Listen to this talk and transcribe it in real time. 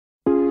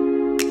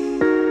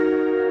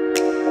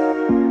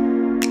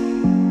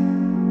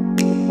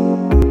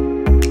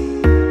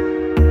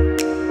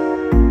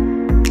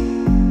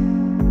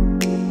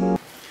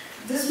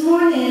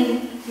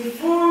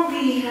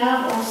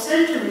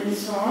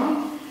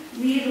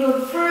we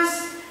will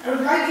first, I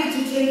would like you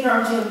to take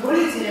out your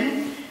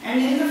bulletin,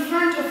 and in the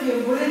front of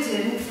your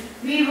bulletin,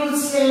 we will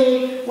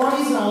say what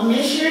is our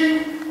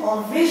mission,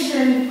 our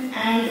vision,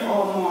 and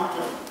our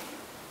motto.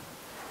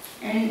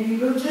 And we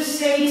will just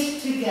say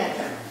it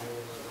together.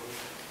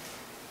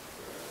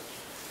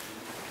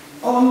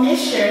 Our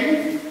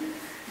mission,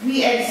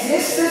 we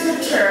exist as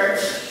a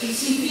church to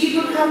see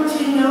people come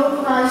to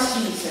know Christ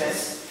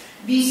Jesus,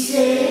 be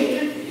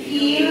saved,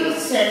 healed,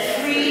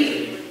 set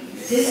free,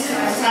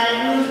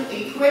 discipled,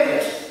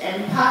 equipped,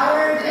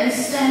 empowered, and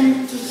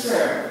sent to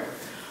serve.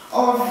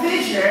 Our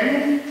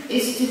vision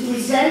is to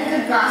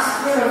present the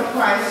gospel of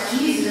Christ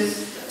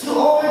Jesus to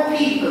all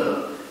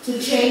people,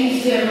 to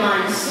change their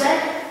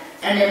mindset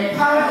and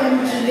empower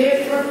them to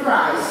live for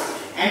Christ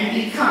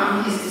and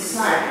become his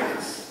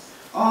disciples.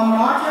 Our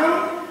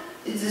motto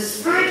is, the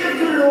Spirit of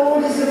the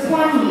Lord is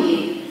upon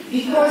me,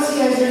 because he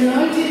has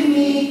anointed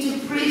me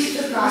to preach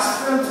the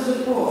gospel to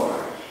the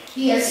poor.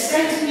 He has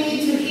sent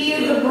me to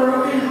heal the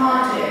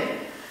brokenhearted,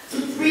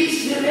 to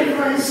preach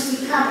deliverance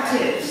to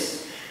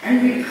captives,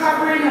 and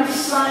recovering of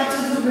sight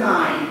to the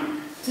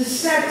blind, to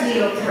set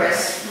the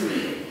oppressed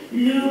free.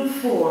 Luke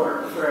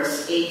 4,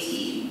 verse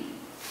 18.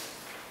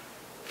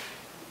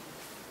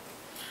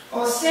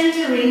 Our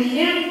centering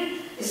hymn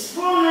is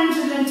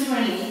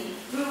 420.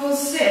 We will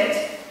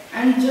sit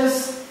and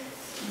just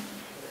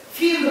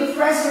feel the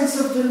presence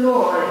of the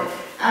Lord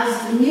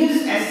as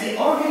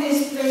the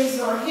organist plays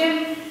our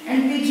hymn,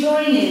 and we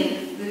join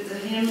in with the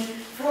hymn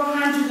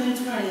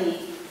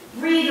 420,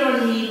 Breathe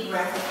on Me,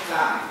 Breath of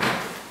God.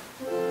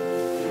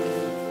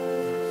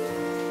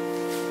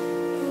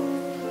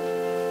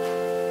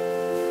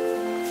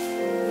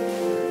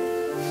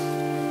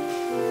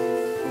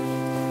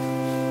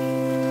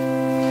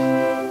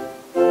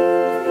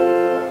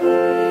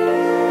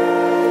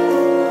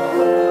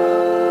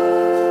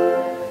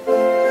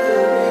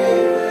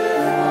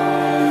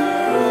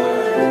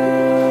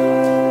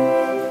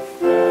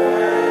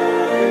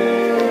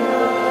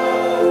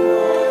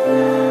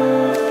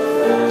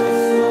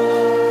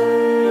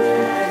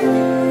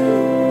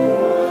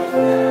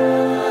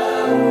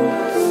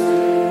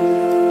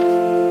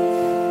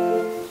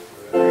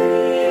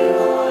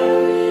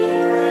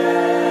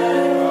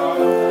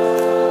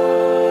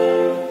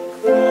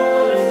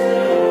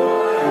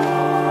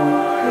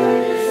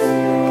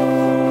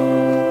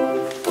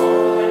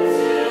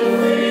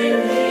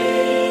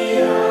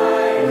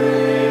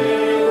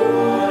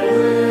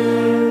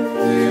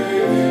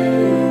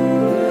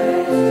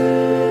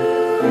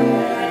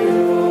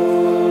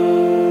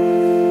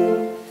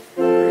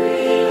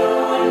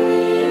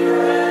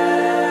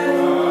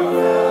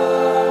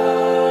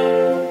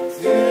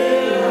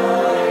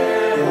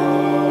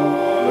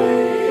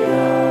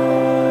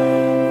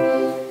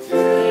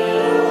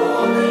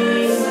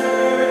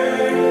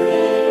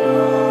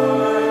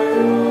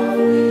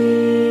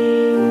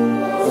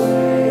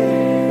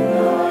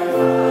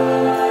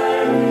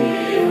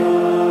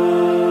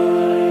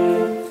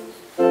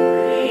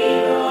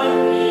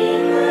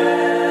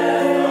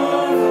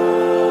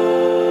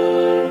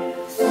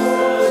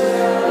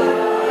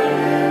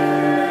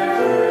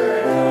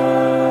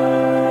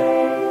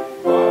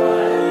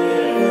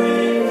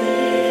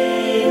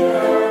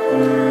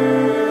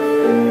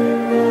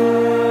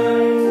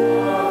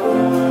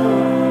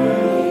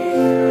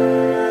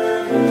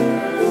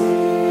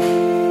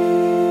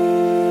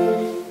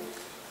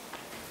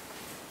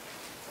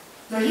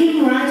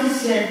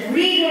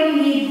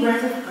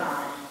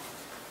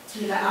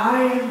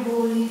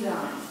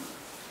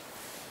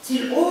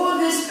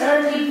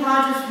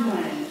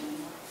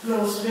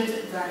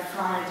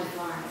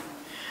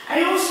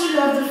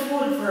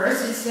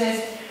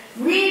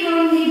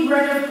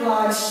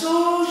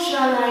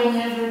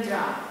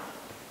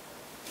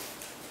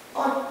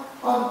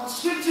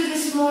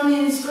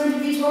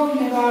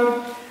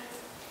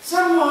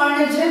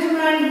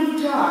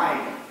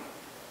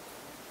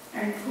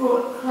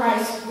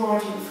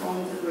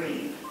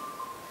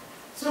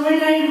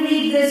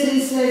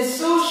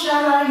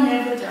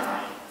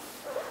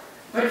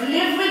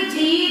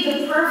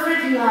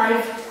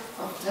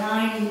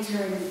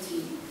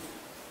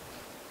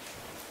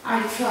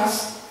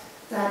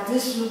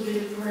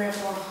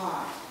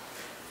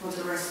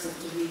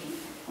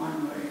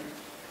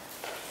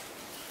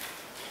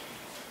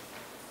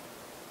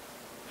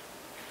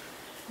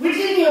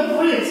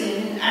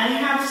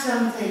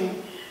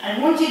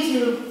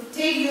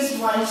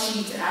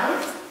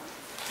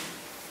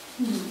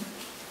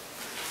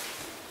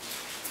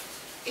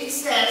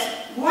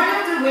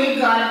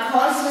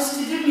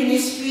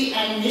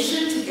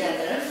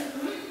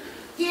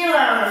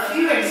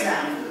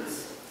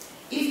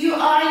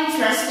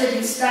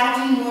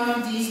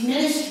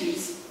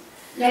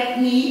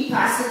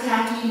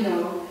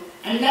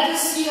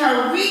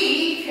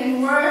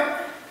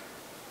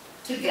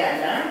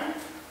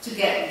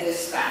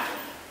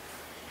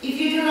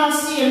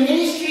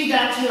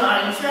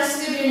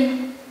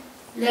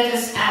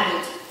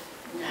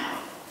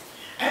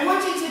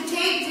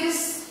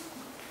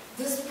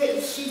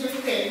 Sheet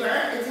of paper,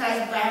 it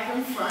has back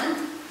and front.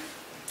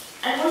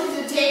 I want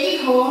you to take it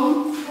it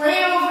home,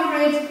 pray over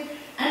it,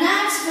 and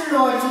ask the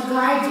Lord to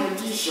guide you,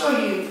 to show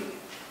you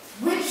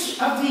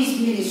which of these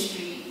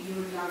ministries you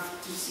would love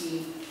to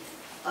see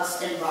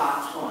us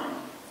embarked on.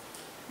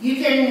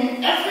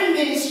 Every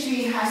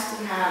ministry has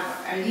to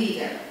have a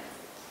leader.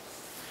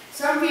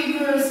 Some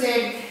people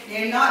say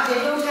they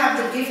don't have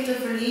the gift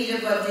of a leader,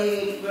 but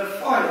they will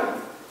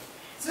follow.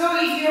 So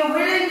if you're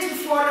willing to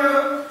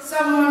follow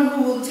someone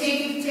who will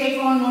take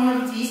on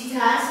one of these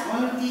tasks,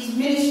 one of these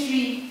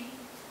ministries,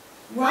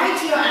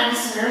 write your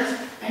answer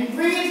and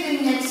bring it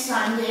in next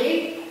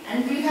Sunday,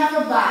 and we'll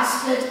have a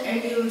basket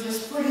and you'll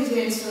just put it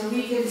in so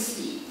we can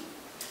see.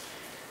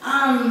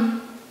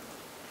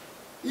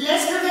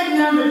 Let's look at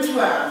number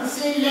 12.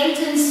 It's a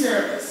Lenten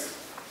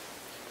service.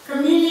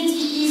 Community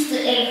Easter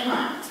egg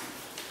hunt.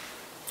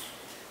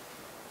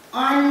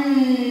 On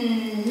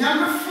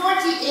number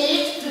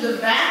 48 to the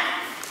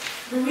back,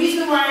 the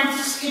reason why I'm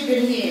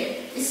skipping here,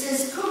 it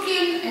says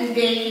cooking and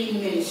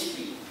baking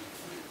ministry.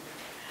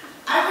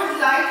 I would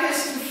like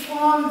us to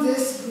form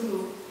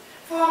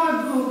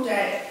a group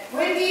that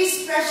when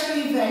these special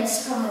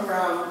events come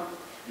around,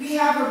 we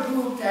have a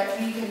group that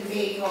we can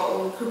bake our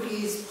own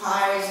cookies,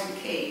 pies, and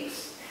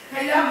cakes.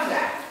 I love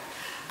that.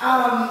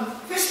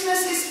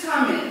 Christmas is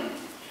coming.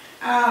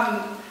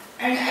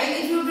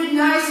 It would be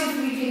nice if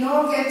we can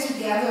all get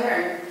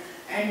together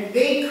and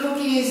bake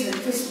cookies and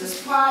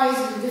Christmas pies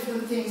and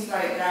different things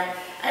like that.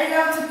 I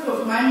love to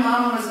cook. My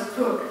mom was a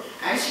cook,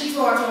 and she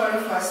taught all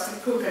of us to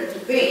cook and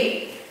to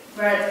bake.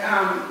 But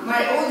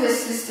my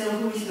oldest sister,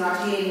 who is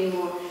not here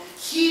anymore,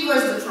 she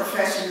was the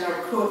professional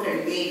cook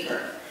and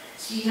baker.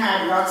 She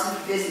had lots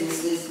of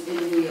businesses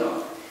in New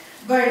York.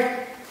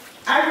 But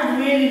I would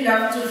really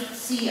love to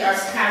see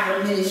us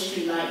have a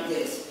ministry like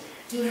this,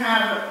 to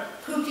have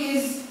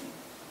cookies,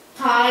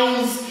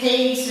 pies,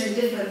 cakes, and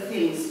different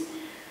things.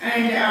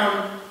 And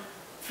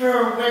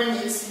for when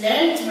it's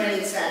Lent, when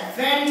it's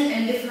Advent,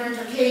 and different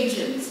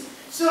occasions.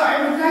 So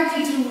I would like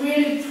you to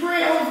really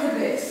pray over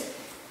this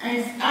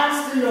and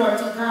ask the Lord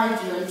to guide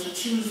you and to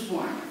choose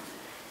one.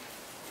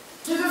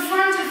 To the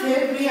front of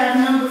it, we have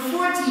number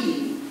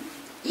 14,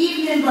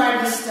 Evening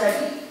Bible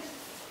Study.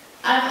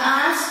 I've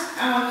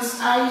asked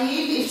Miss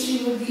Eileen if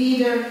she would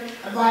lead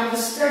a Bible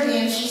study,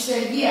 and she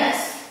said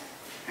yes.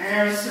 And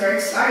I was so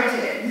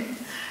excited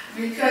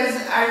because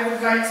I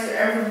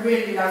would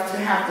really love to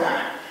have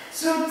that.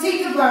 So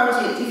think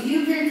about it. If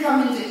you can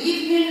come in the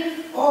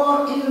evening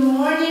or in the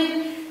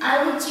morning,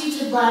 I would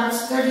teach a Bible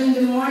study in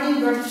the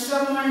morning, but if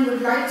someone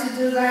would like to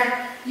do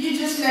that, you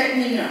just let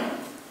me know.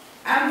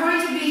 I'm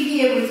going to be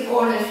here with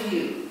all of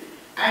you.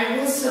 I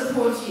will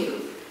support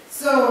you.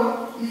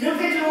 So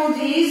look at all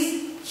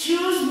these.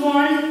 Choose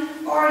one,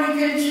 or you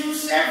can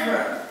choose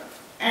several,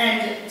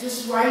 and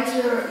just write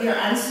your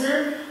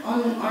answer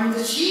on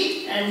the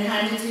sheet and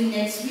hand it in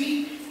next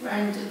week,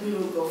 and we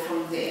will go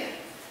from there.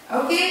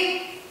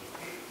 Okay?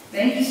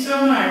 Thank you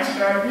so much.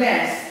 God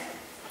bless.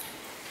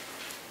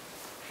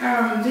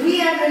 Do we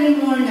have any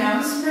more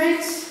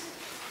announcements?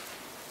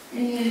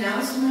 Any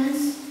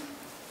announcements?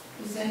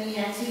 Is there any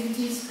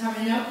activities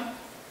coming up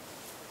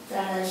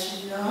that I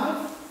should know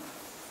of?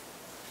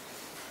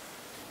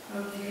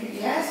 Okay,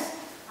 yes?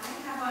 I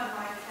have on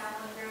my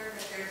calendar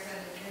that there's an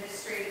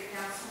administrative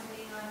council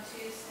meeting on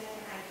Tuesday,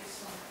 and I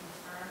just want to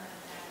confirm that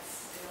that's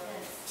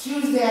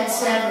still... Tuesday at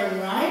 7,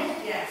 right?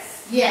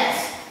 Yes. Yes.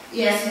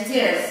 Yes, it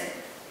is.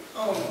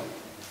 Oh,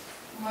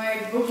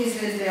 my book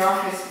is in the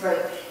office,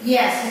 but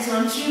yes, it's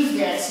on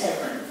Tuesday at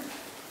 7.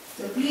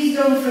 So please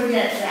don't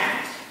forget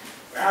that.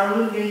 I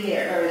will be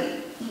here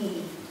early.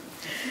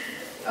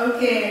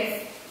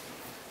 Okay.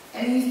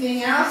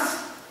 Anything else?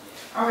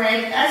 All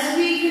right. As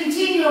we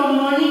continue our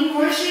morning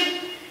worship,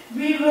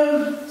 we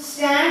will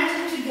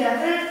stand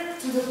together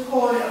to the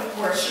call of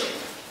worship.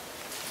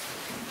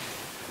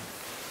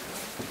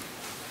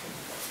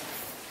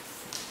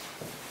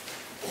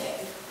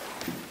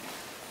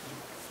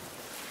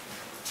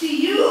 To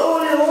you,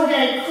 O Lord,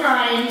 I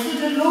cry, and to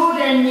the Lord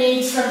I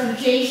made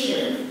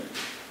supplication.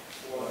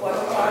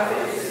 What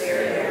profit is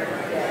there in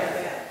my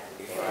death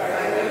if I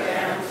go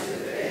down to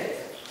the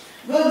pit?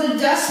 Will the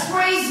dust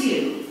praise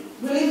you?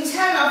 Will it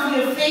tell of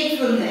your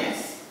faithfulness?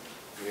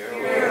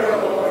 Hear,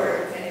 O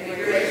Lord, and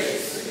be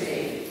gracious to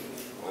me.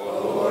 O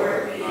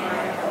Lord, be my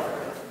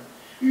helper.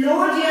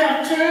 Lord, you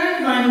have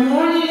turned my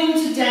mourning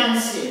into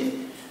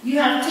dancing. You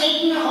have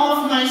taken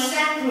off my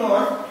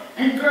sackcloth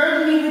and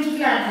girded me with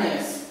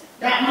gladness,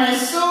 that my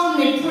soul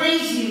may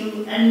praise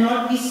you and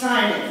not be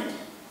silent.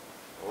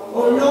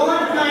 O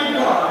Lord my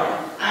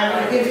God, I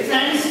will give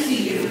thanks to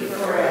you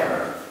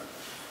forever.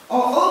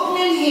 Or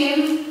opening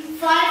hymn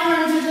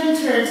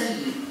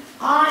 530,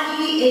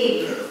 R.E.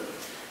 Abel.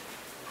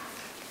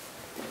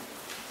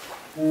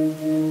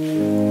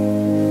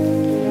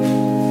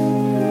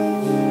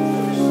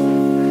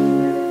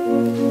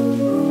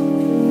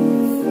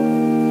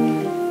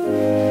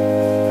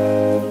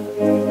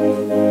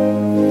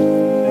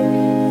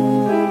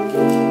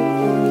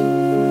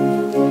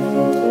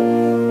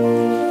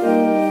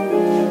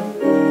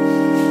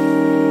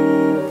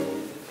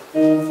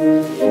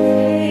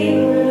 They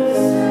will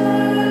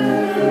stand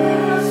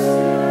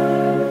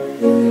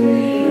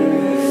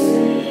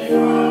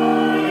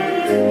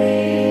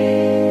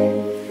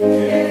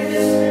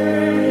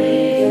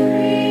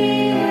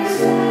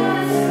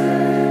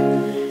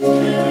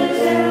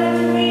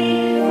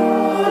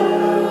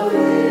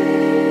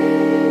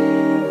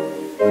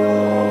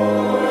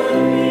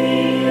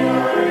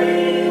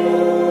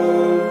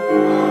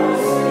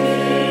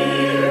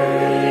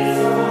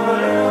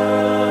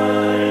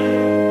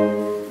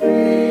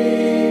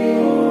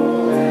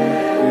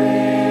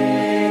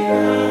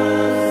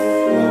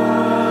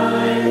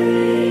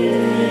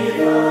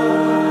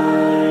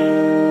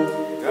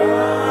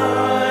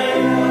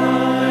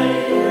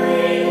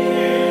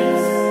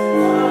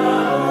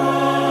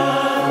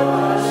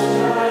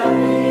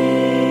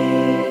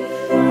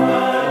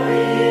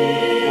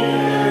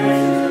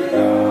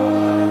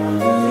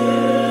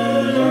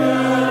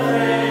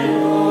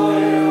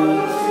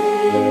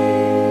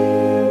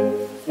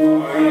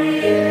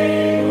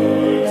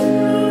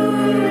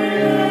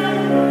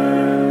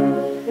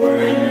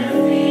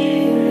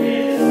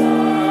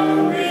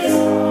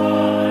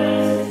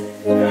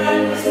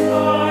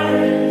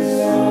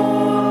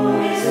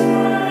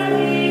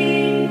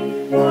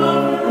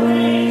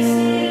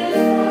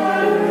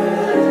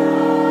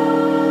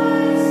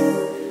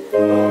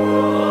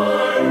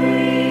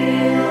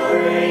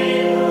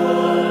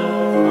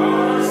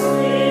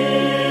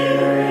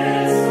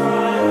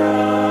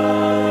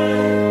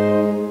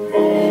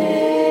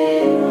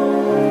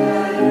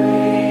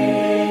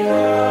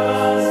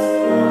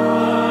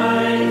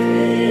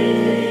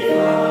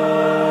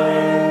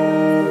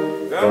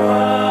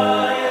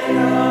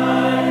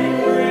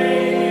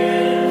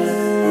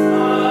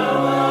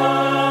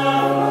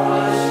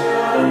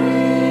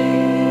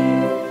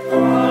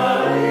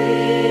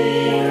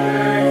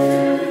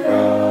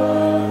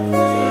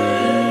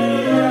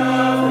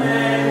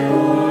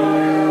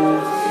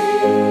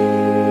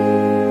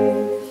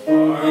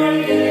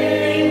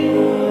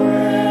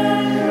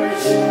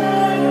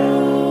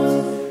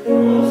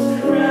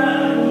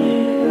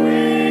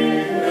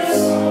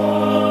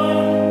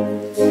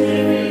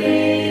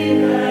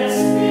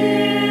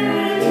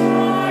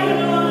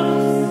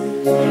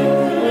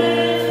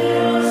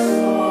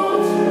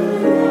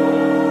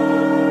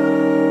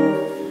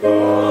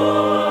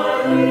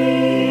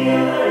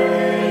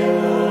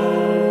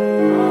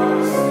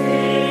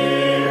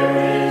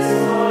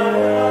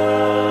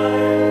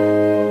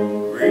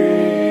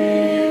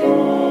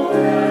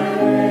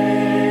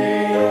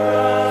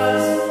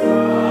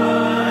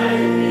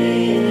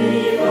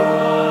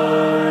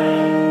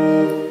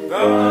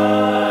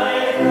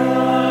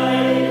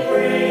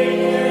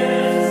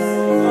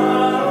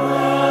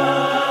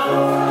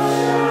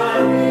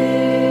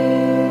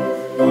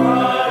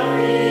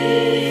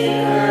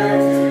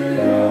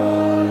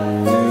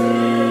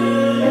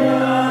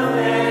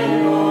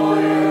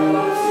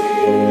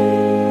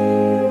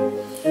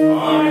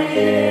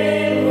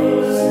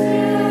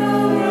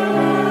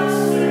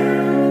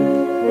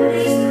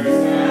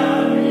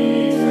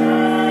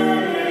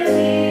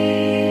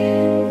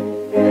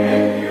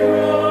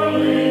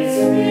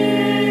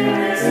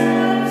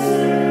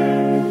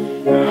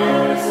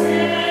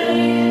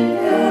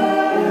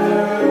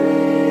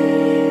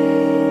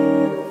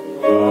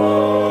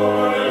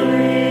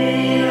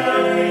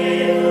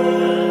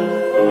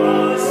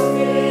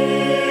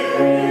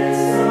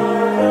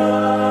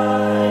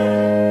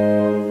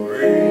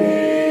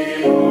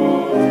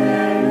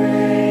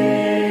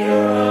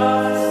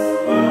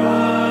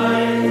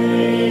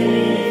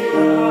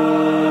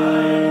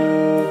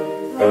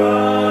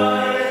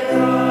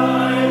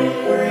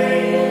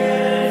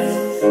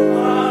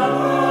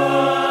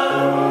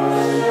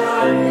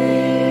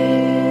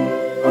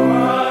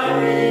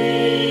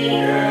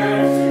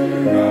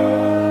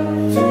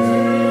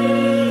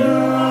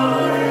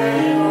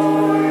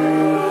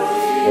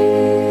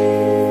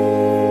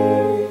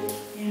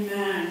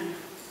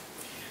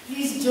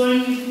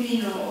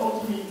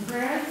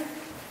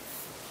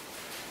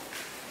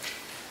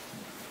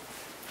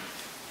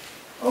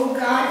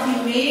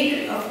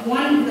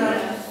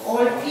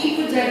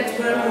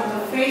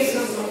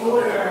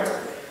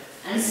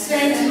and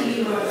sent to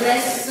you a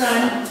blessed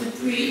Son to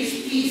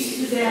preach peace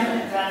to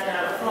them that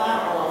are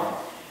far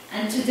off,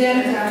 and to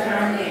them that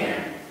are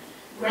near.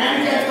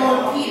 Grant that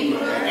all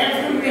people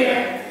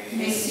everywhere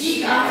may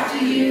seek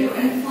after you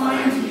and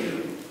find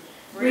you.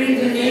 Bring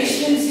the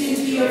nations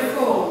into your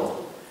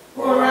fold.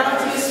 Pour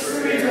out your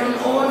Spirit on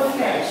all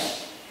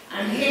flesh,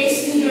 and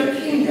hasten your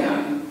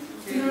kingdom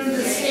through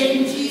the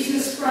same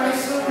Jesus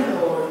Christ our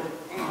Lord.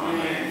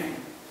 Amen.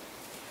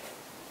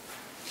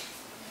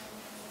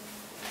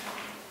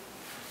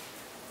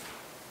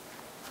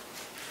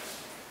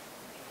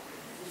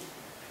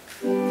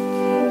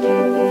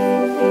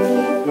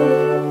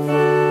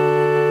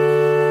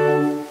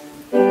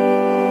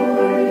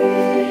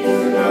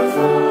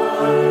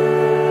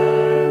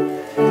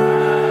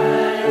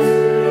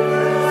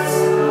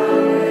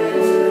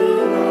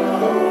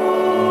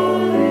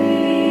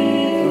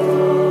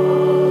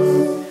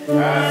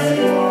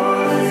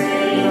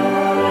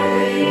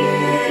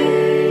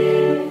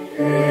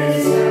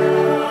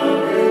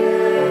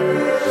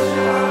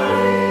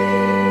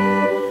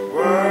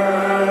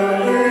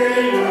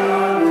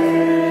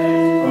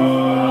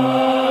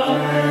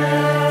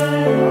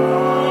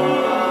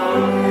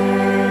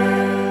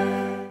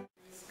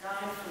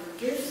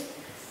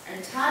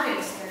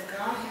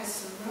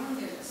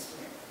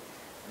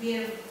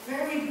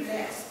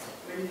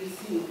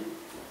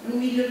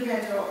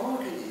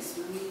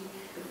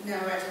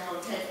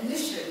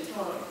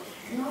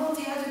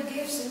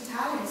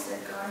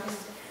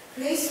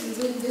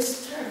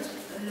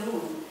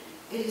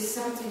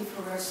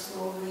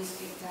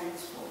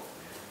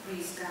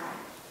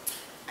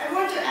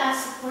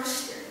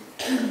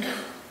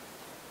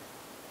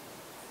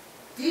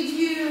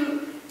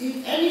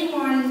 Did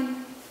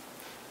anyone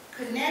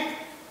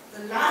connect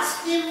the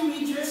last hymn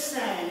we just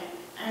sang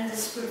and the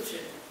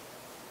scripture?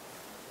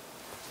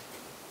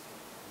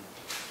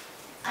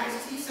 I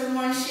see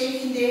someone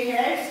shaking their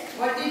heads.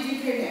 What did you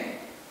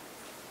connect?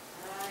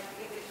 I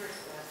think the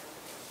first one.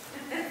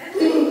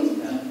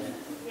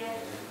 Yeah.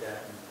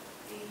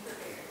 Being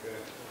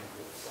prepared.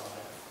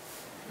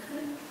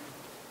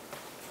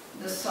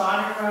 The song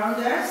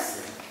around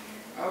us?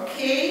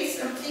 Okay,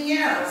 something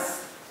else.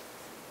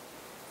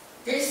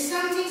 There's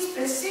something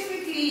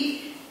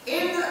specifically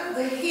in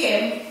the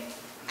hymn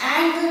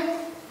and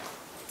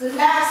the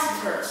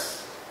last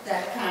verse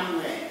that Pam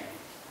read.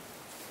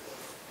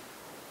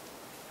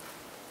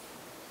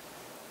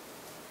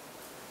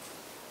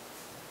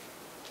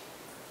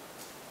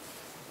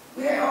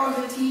 Where are all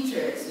the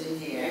teachers in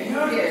here? I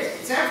know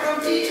there's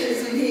several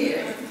teachers in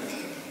here.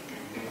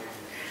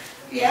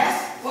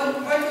 Yes?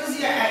 What was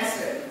your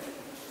answer?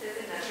 There's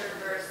another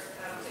verse,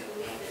 to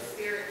believe the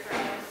Spirit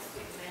triumphs, to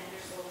commend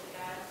your soul to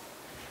God.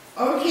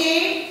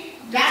 Okay,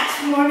 that's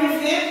one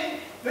of it.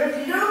 But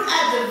look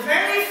at the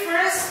very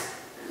first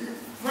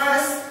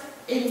verse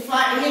in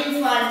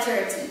hymn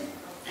 530.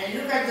 And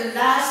look at the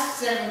last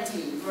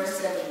 17, verse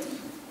 17.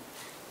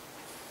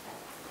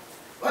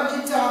 What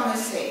did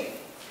Thomas say?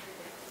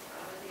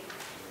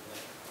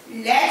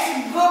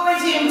 Let's go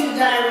with him to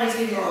die with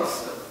him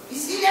also. You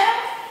see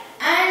that?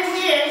 And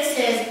here it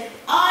says,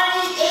 are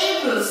ye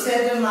able,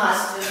 said the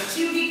Master,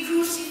 to be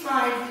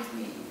crucified with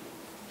me?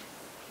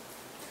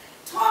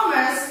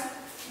 Thomas,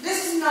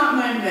 this is not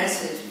my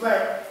message,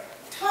 but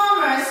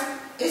Thomas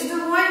is the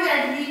one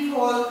that we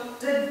call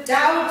the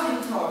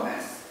doubting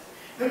Thomas.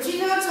 But you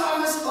know,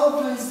 Thomas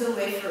opens the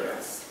way for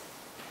us.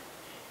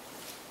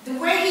 The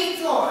way he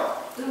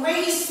thought, the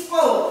way he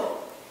spoke,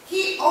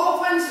 he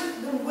opens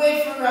the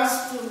way for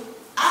us to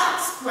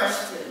ask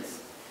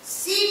questions,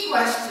 see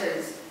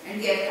questions,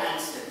 and get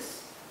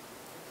answers.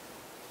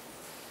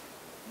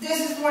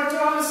 This is what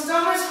Thomas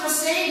was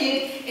saying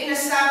it in a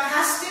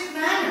sarcastic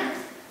manner.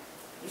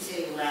 We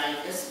say, right,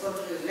 let's go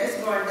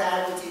and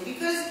die with him.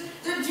 Because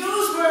the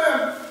Jews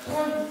were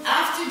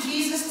after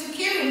Jesus to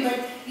kill him, but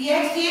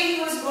yet here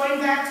he was going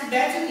back to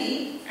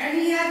Bethany, and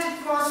he had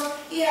to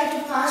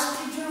pass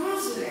through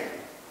Jerusalem.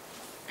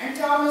 And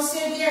Thomas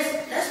said,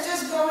 yes, let's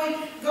just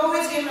go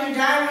with him and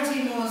die with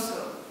him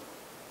also.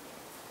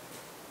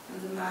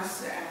 And the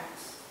Master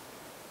asked,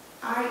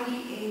 are ye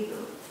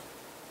able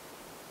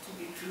to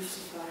be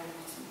crucified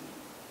with me?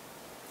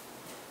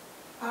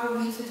 Are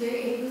we today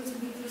able to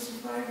be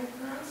crucified with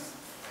Christ?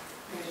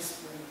 Let us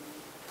pray.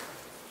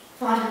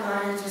 Father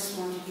God, I just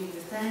want to give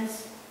you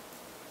thanks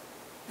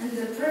and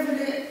the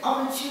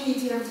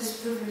opportunity of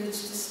this privilege to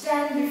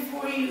stand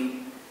before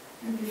you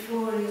and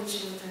before your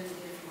children,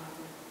 dear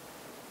Father.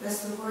 Bless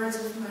the words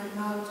of my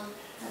mouth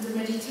and the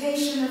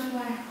meditation of my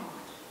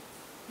heart.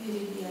 May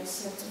it be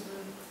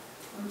acceptable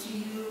unto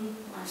you,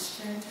 my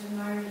strength and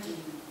my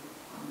redeemer.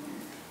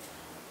 Amen.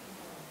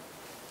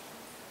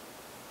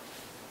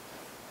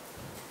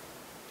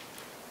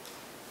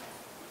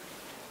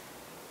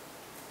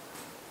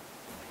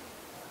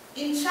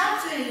 In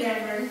chapter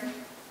 11,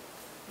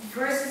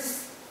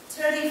 verses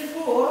 38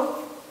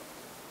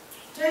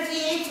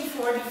 to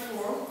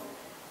 44,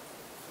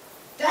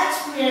 that's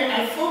where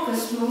I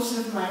focus most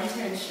of my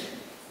attention.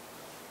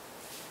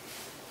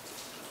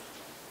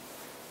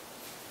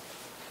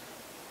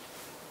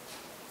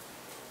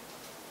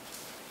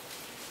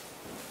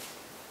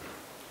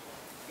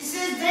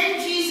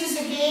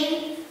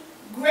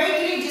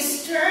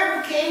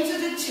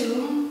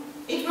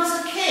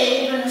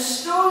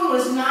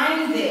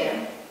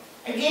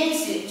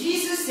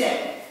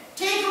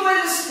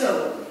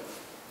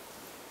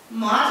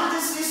 Martha,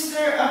 the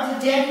sister of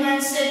the dead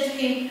man, said to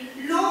him,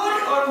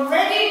 Lord,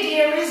 already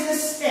there is a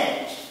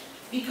stench,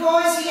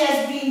 because he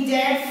has been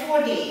dead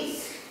 4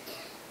 days.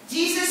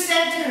 Jesus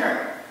said to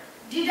her,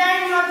 Did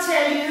I not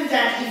tell you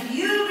that if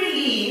you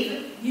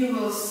believe, you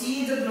will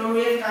see the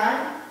glory of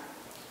God?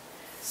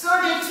 So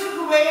they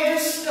took away the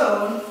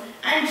stone,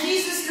 and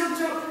Jesus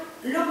looked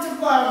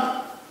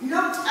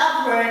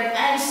upward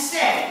and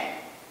said,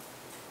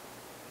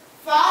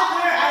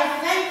 Father, I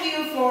thank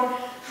you for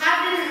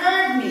having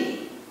heard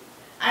me.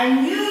 I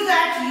knew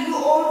that you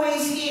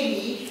always hear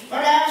me, but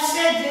I have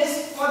said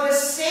this for the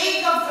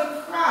sake of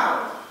the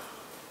crowd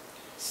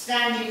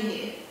standing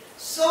here,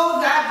 so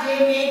that they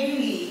may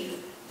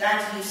believe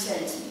that you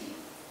sent me.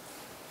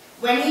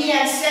 When he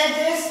had said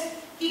this,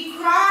 he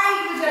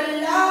cried with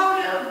a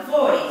louder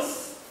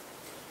voice,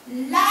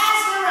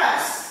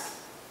 Lazarus,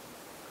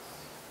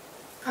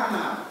 come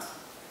out.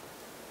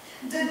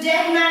 The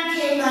dead man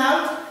came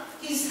out,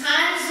 his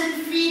hands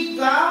and feet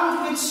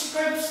bound with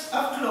strips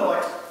of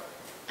cloth,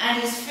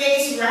 and his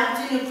face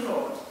wrapped in a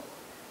cloth.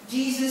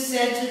 Jesus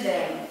said to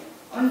them,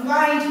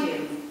 Unbind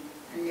him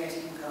and let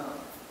him go.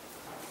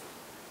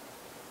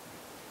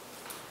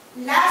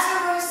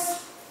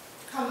 Lazarus,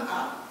 come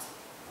out.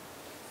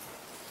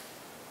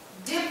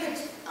 Dip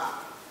it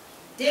up.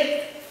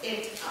 Dip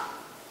it up.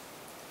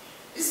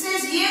 It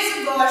says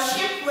years ago a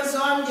ship was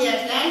on the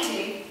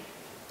Atlantic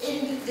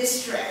in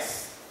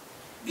distress.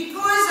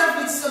 Because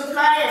of its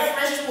supply of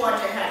fresh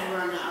water had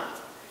run out,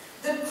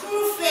 the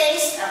crew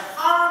faced a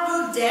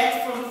horrible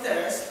death from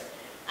thirst,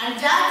 and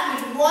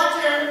that with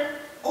water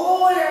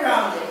all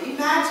around them.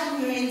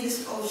 Imagine you're in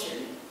this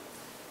ocean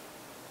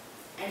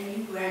and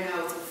you ran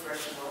out of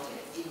fresh water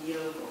in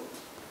your boat.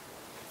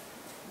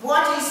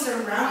 Water is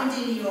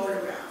surrounding you all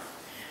around.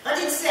 But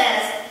it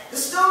says, the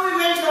story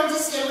went on to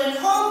say, when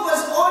hope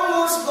was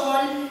almost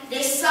gone,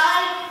 they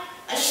sighted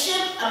a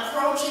ship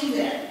approaching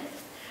them.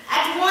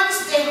 At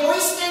once they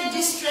hoisted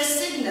distress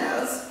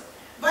signals,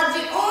 but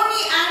the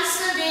only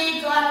answer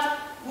they got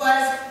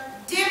was,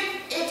 dip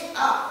it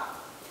up.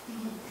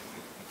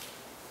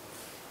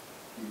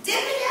 Dip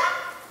it up?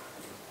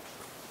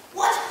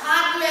 What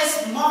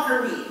heartless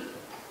mockery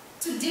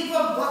to dip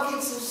up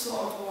buckets of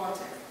salt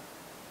water.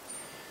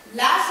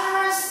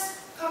 Lazarus,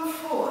 come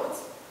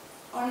forth,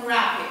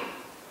 unwrap him.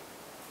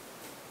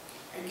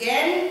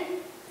 Again,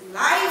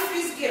 life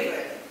is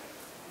given.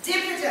 Dip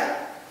it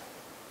up.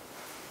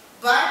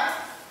 But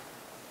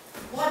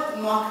what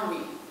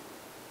mockery.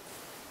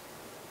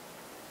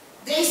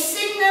 They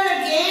signal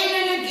again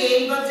and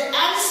again, but the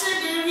answer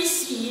they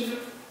receive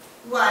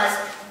was,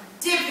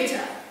 dip it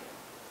up.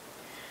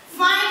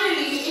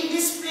 Finally, in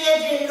despair,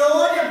 they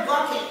lowered a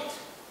bucket.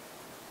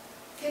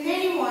 Can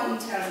anyone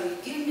tell me,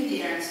 give me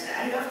the answer?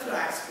 I love to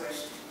ask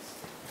questions.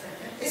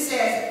 It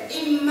says,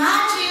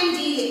 imagine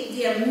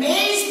the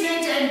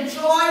amazement and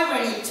joy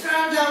when it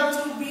turned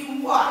out to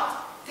be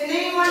what? Can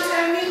anyone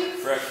tell me?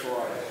 Fresh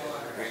water.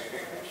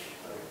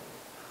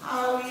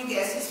 How will you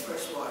guess it's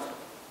fresh water?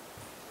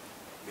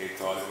 They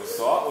thought it was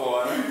salt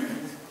water.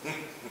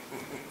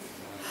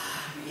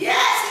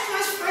 Yes, it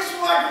was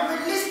fresh water,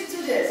 but listen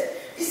to this.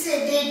 It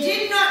said they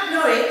did not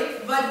know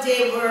it, but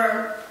they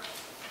were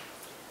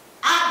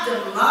at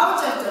the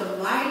mouth of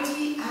the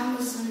mighty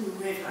Amazon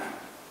River,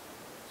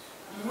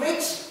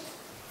 which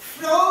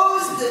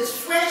flows the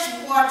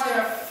fresh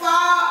water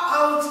far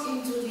out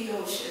into the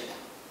ocean.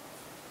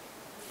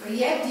 But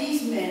yet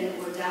these men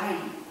were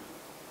dying.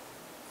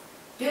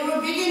 They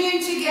were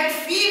beginning to get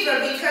fever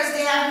because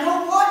they had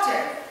no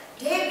water.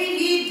 They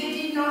believed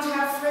they did not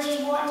have fresh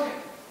water.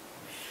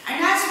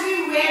 And as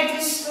we read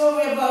this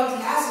story about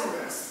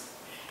Lazarus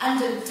and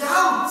the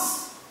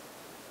doubts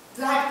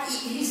that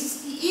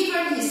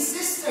even his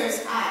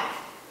sisters had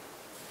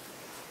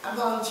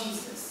about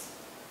Jesus,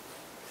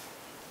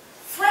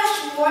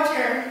 fresh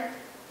water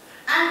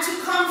and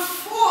to come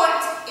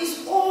forth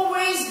is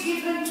always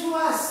given to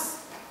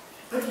us.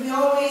 But we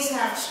always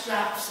have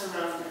straps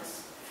around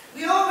us.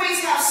 We always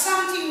have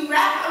something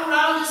wrapped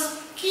around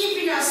us,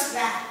 keeping us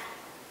back.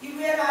 You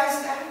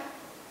realize that?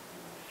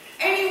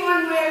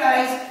 Anyone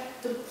realize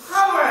the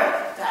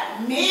power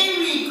that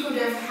Mary could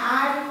have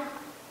had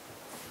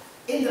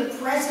in the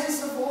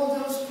presence of all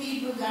those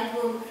people that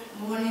were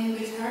mourning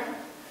with her?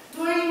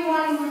 Do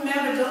anyone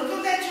remember? Don't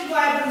look at your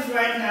Bibles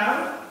right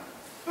now.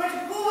 But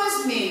who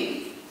was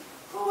Mary?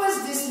 Who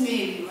was this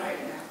Mary right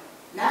now?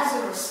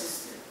 Lazarus'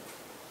 sister.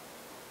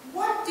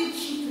 What did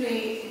she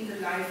play in the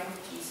life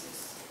of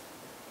Jesus?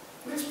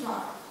 Which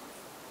part?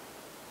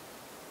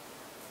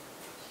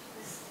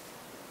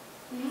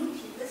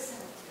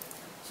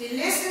 She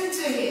listened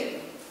to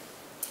him.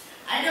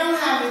 I don't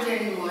have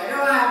it anymore. I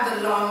don't have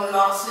the long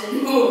locks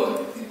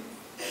anymore.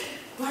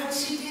 But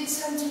she did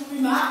something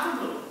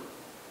remarkable.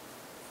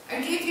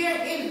 I give you a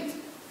hint.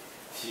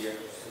 She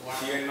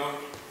anointed.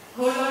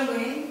 Hold on,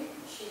 Wayne.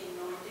 She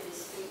anointed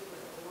his feet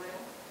with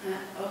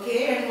oil.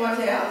 Okay, and what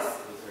else?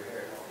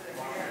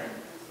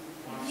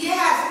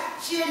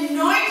 Yes, she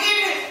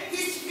anointed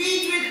his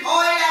feet with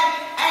oil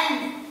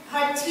and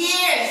her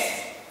tears,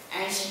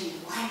 and she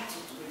wiped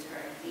it with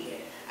her hair.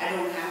 I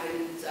don't have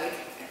any, I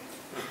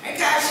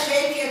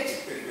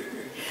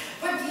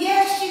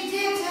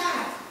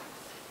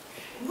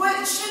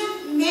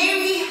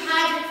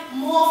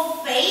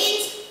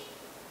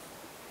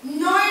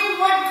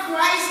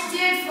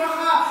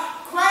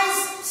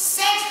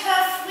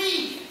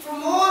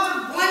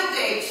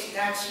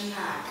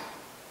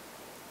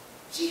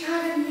She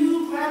had a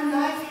new brand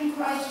life in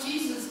Christ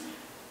Jesus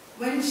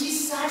when she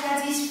sat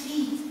at his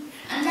feet.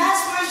 And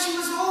that's why she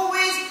was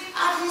always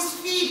at his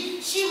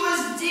feet. She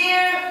was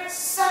there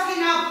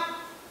sucking up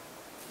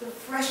the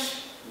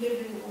fresh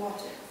living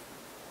water.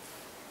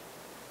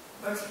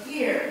 But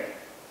here,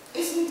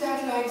 isn't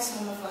that like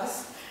some of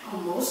us, or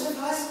most of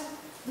us?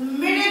 The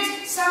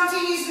minute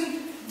something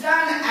isn't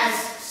done as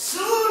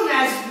soon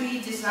as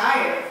we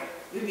desire,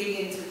 we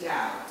begin to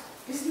doubt.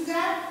 Isn't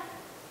that?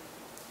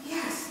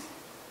 Yes.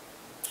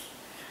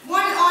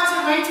 One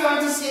author went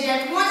on to say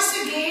that once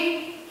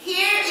again,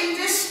 here in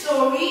this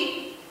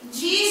story,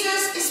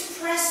 Jesus is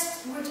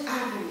pressed with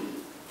agony.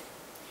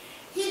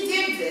 He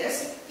did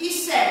this. He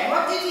said,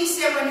 what did he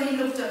say when he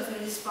looked up to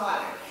his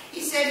Father?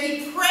 He said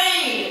he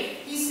prayed.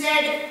 He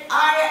said,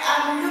 I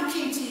am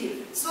looking to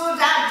you so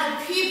that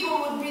the people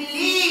would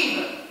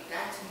believe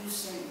that you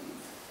sent me.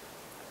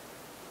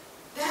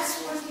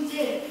 That's what he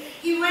did.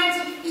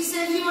 He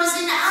said he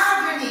was in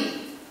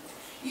agony.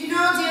 You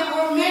know, there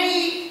were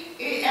many,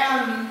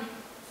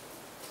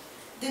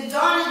 the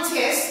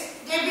Donatists,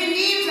 they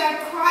believed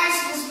that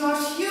Christ was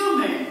not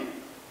human.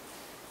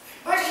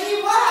 But he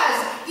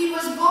was. He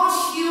was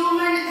both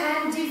human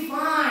and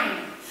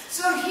divine.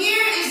 So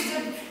here is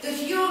the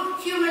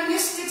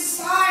humanistic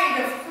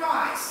side of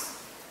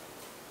Christ.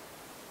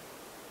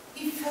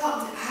 He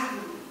felt the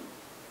agony.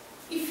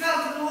 He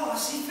felt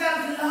loss. He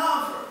felt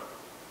love.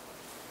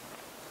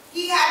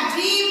 He had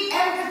deep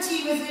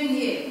empathy within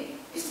him.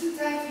 Isn't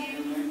that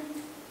human?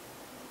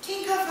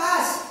 Think of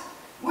us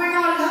when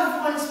our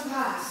loved ones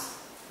pass.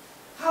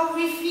 How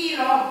we feel.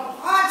 Our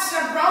hearts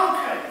are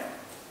broken.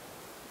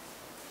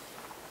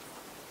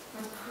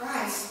 But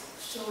Christ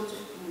showed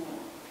it more.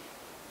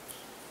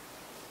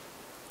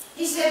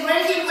 He said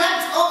when he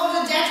wept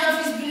over the death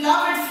of his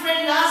beloved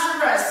friend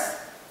Lazarus,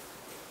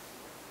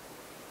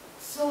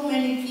 so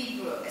many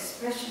people,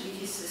 especially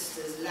his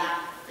sisters,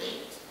 lacked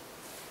faith.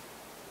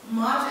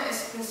 Martha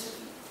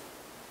especially.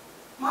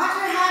 Martha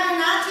had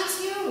an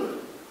attitude.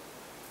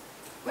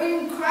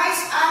 When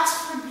Christ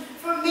asked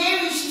for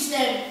Mary, she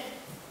said,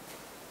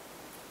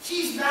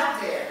 she's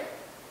back there.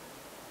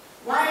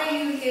 Why are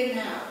you here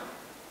now?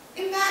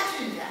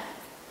 Imagine that.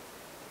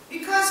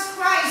 Because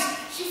Christ,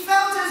 she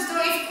felt as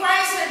though if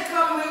Christ had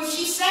come when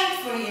she sent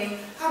for him,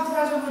 her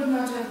brother would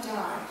not have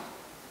died.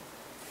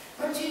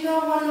 But you know,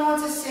 one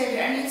author said,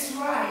 and it's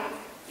right,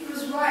 he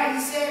was right,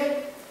 he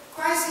said,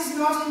 Christ is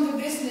not in the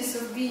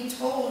business of being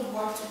told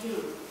what to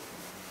do,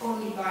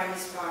 only by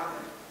his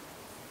Father.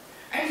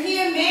 And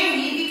here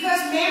Mary,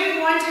 because Mary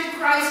wanted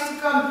Christ to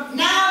come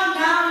now,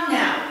 now,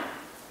 now.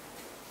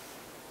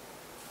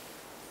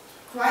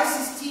 Christ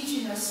is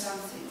teaching us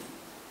something.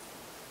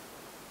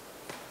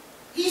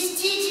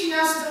 He's teaching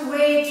us the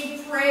way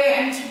to pray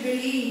and to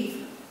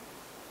believe.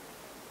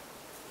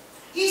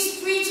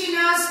 He's preaching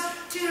us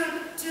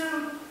to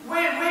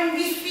when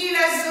we feel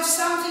as though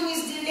something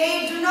is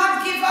delayed, do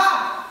not give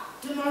up.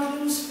 Do not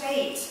lose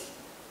faith.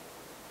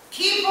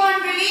 Keep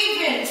on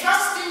believing.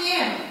 Trust in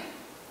him.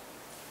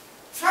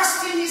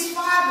 Trust in his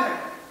Father.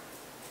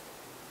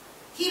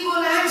 He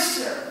will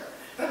answer.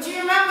 But do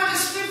you remember the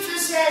scripture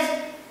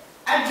says,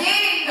 a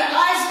day in the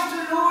eyes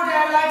of the Lord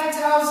are like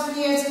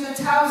 1,000 years, and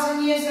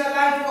 1,000 years are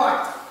like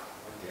what?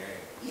 A day.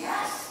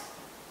 Yes.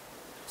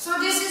 So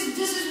this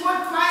is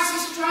what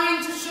Christ is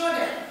trying to show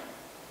them.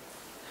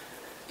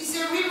 He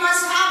said we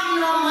must have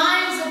in our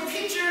minds a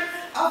picture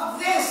of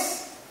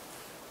this,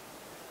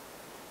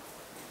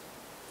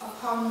 of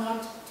how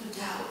not to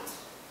doubt,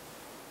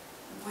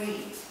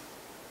 wait,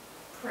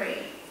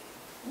 pray.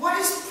 What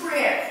is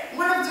prayer?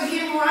 One of the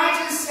hymn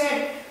writers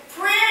said,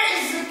 prayer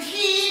is the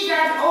key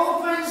that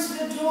opens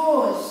the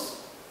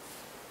doors.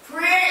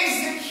 Prayer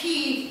is the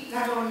key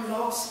that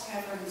unlocks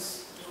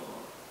heaven's door.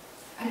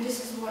 And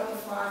this is what the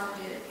Father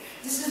did.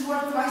 This is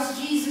what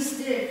Christ Jesus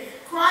did.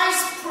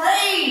 Christ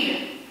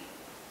prayed.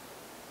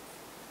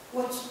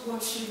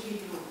 What should we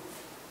do?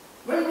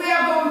 When we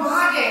are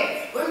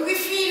bombarded, when we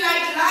feel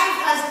like life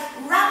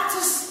has wrapped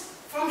us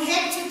from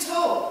head to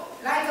toe,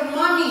 like a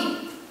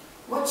mummy,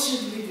 what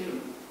should we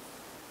do?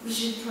 We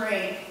should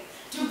pray.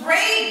 To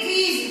break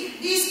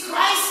these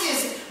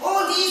crises,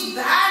 all these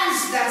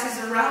bands that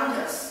is around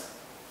us.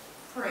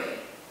 Pray.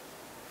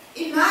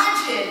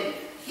 Imagine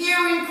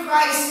hearing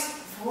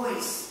Christ's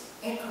voice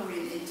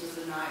echoing into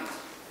the night.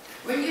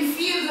 When you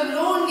feel the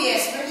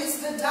loneliest, when it's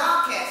the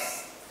darkest.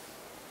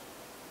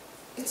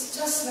 It's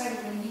just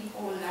like when he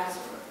called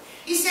Lazarus.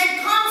 He said,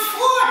 come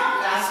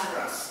forth,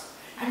 Lazarus.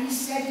 And he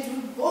said it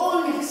with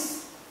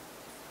boldness.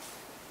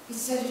 He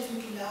said it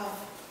with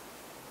love.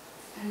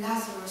 And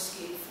Lazarus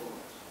came forth.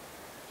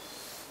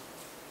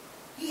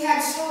 He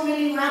had so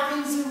many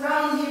wrappings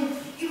around him.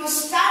 He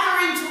was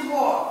staggering to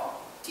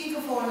walk. Think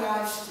of our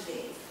lives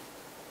today.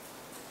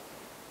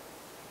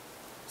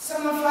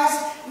 Some of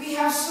us, we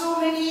have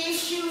so many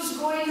issues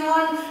going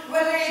on,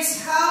 whether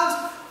it's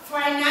health,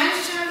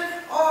 financial,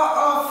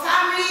 or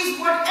families,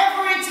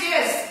 whatever it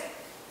is.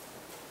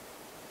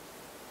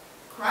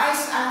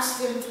 Christ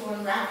asked them to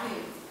unwrap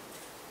him.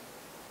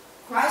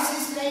 Christ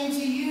is saying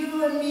to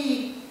you and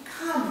me,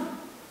 come.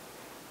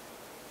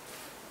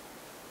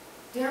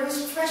 There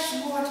is fresh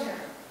water.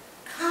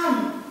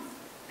 Come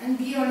and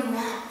be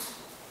unwrapped.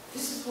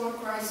 This is what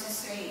Christ is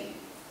saying.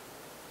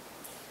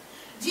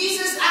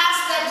 Jesus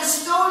asked that the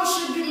stone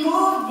should be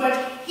moved,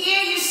 but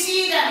here you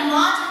see that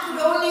Martha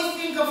could only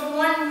think of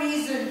one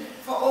reason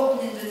for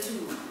opening the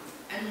tomb.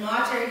 And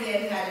Martha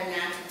again had an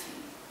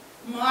attitude.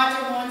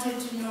 Martha wanted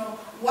to know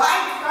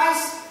why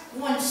Christ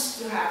wants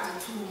to have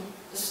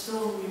the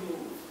stone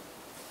removed.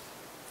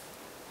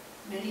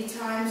 Many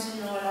times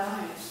in our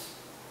lives,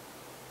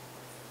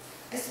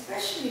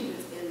 especially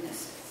with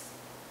illnesses,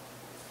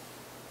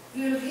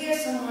 you'll hear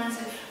someone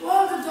say,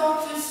 well, the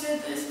doctor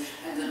said this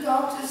and the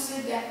doctor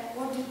said that.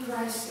 What did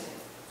Christ say?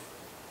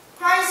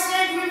 Christ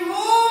said,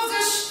 remove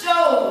the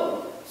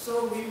stone.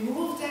 So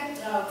remove that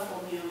doubt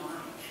from your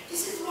mind.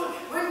 This is what,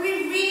 when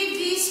we read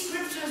these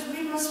scriptures,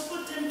 we must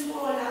put them to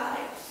our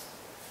lives.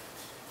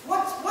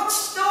 What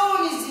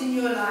stone is in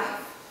your life?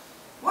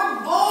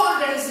 What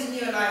boulder is in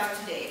your life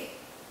today?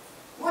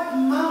 What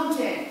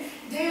mountain?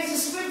 There is a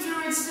scripture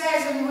which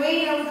says, and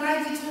Wayne, I would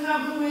like you to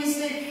help me, where he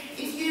said,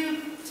 if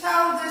you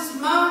tell this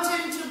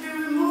mountain to be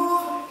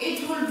removed,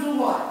 it will do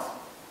what?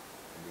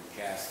 And be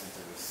cast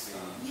into the sea.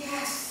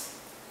 Yes.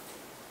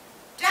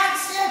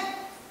 That's it.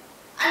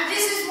 And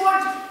this is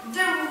what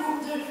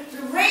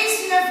the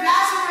raising of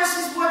Lazarus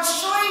is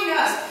what's showing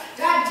us,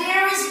 that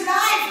there is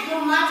life,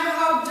 no matter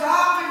how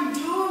dark and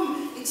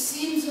doom it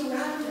seems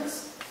around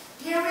us.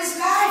 There is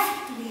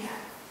life to be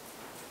had.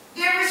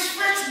 There is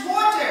fresh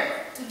water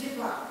to dip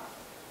up.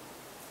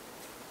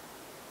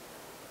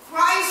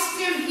 Christ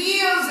still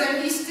heals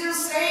and he still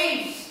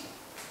saves.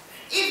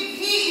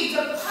 If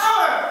the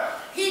power,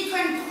 he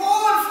can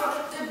call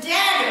for the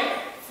dead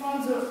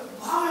from the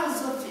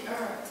bowels of the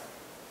earth.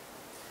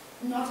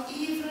 Not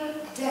even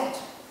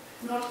death,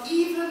 not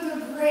even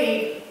the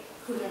grave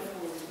could have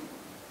hold him.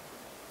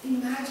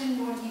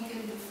 Imagine what he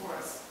can do for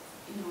us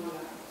in our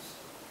lives.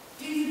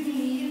 Do you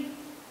believe?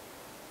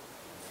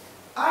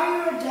 Are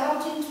you a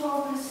doubting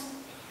Thomas?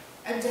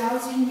 A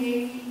doubting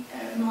Mary,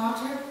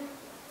 martyr?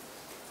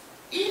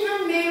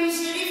 Even Mary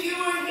said, if you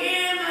were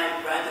here,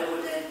 my brother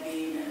would have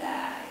been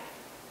alive.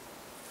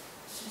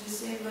 She just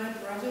said, my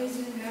brother is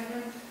in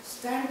heaven,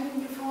 standing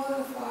before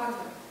the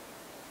Father,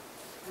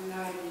 and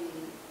I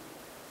believe.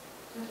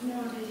 But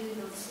no, they did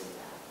not say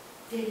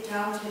that. They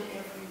doubted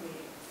every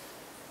way.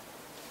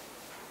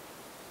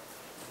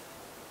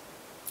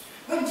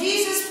 But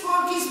Jesus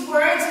spoke his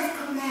words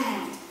of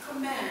command.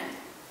 Command.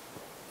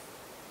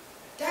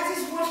 That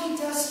is what he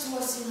does to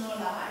us in our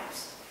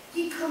lives.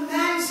 He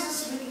commands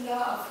us with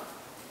love.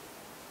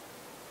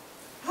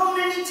 How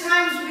many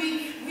times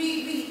we're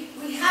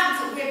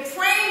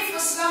praying for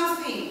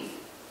something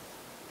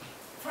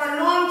for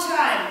a long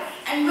time,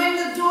 and when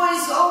the door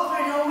is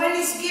open or when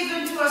it's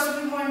given to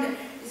us, we wonder,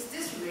 is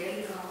this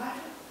really God?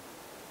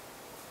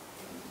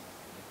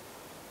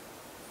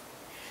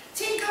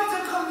 Think of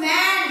the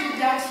command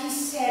that he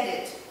said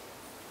it.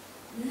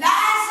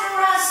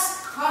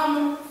 Lazarus,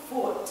 come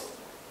forth.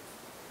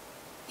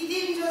 He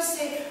didn't just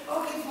say,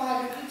 okay,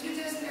 Father, could you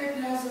just let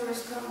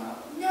Lazarus come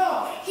up?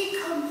 No, he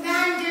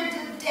commanded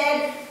the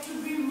dead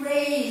to be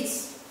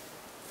raised.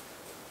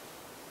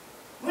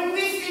 When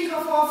we think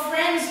of our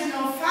friends and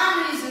our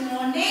families and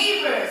our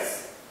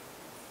neighbors,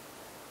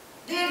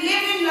 they're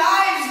living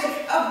lives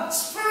of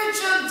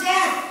spiritual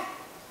death.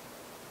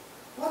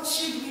 What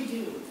should we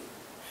do?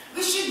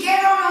 We should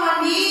get on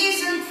our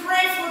knees and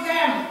pray for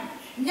them.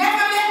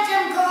 Never let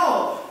them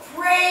go.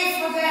 Pray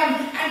for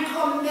them and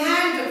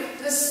command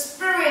the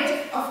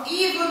spirit of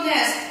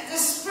evilness, the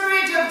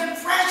spirit of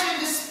depression,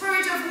 the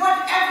spirit of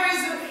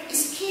whatever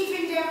is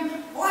keeping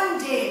them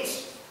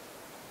bondage.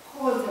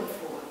 Call them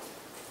forth.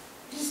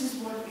 This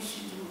is what we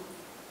should do.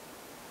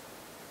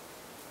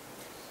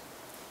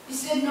 He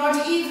said,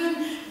 not even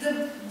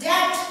the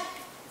death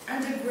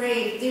and the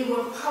grave, they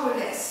were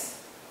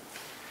powerless.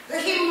 The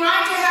hymn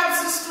writer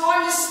helps us to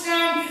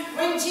understand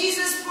when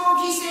Jesus spoke,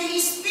 he said, he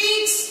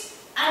speaks,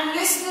 and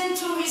listening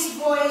to his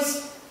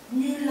voice,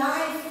 new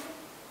life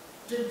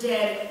the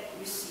dead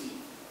receive.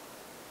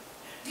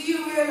 Do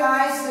you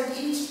realize that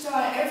each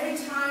time, every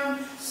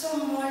time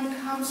someone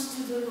comes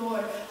to the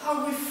Lord,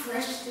 how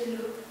refreshed they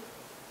look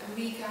a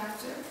week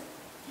after?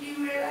 Do you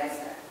realize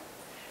that?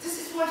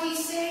 This is what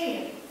he's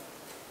saying.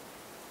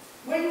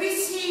 When we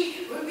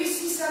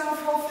see some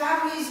of our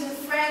families and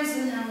friends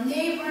and our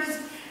neighbors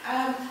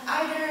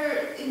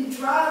either in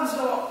drugs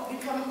or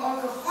become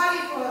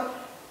alcoholic, or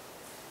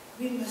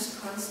we must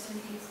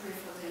constantly pray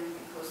for them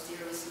because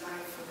there is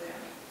life for them.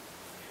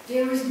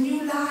 There is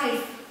new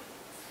life.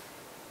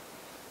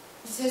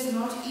 It says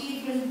not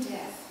even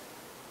death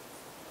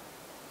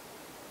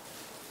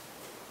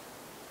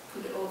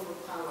could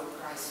overpower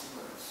Christ's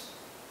words.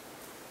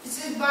 It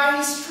says by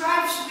his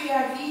stripes we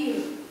are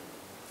healed.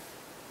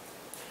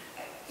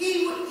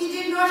 He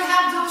did not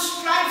have those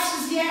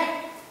stripes as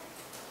yet,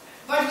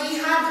 but he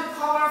had the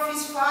power of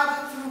his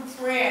Father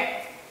through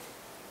prayer.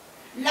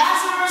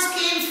 Lazarus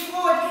came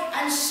forth,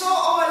 and so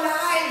our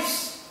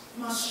lives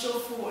must show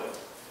forth.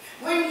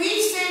 When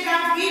we say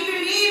that we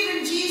believe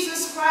in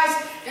Jesus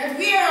Christ, that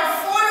we are a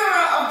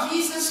follower of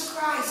Jesus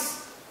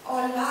Christ,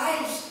 our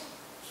lives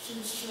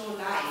should show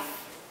life.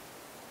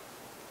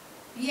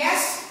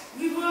 Yes,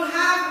 we will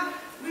have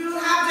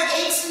the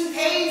aches and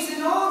pains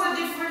and all the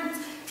different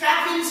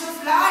trappings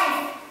of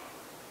life,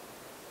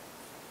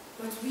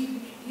 but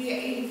we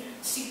are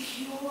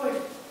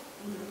secured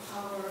in the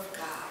power of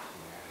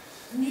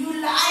God.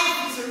 New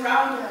life is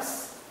around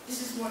us.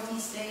 This is what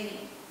he's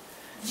saying.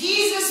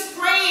 Jesus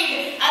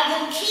prayed,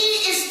 and the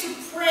key is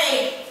to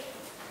pray.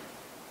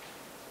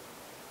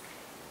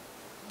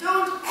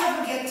 Don't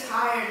ever get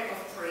tired of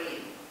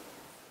praying.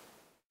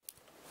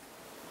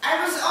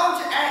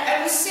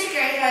 I was sick.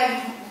 I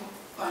had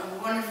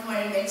one of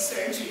my neck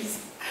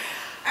surgeries,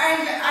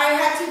 and I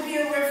had to be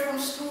away from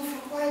school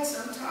for quite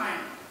some time.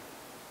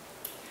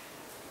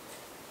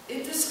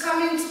 It was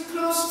coming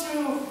close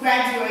to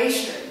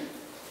graduation,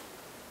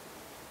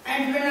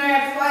 and when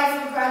I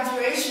applied for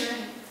graduation,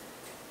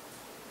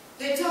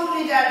 they told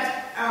me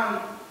that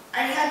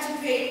I had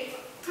to pay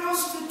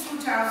close to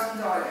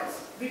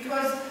 $2,000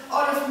 because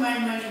all of my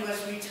money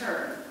was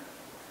returned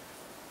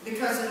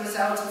because I was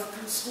out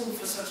of school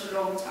for such a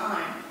long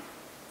time.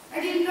 I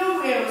didn't know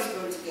where I was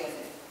going to get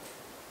it.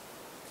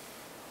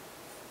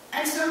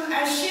 And so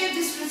I shared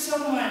this with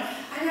someone,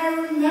 and I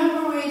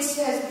remember where it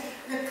says,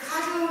 the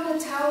cattle on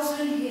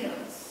 1,000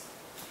 hills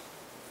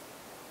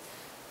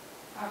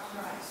are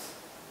Christ.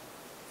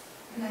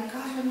 And I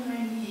got on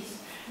my knees,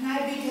 and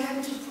I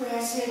began to pray.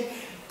 I said,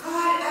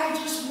 God, I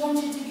just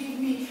want you to give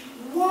me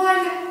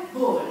one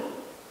bull,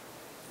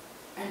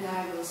 and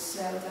I will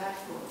sell that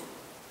bull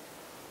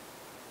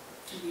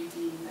to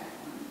redeem that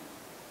money.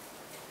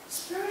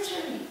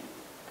 Spiritually.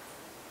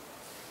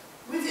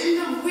 Within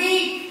the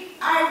week,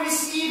 I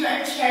received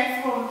a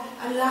check from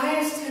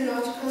Alliance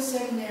Theological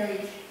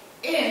Seminary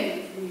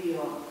in New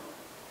York.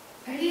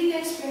 I didn't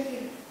expect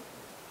it.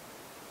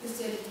 They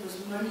said it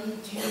was money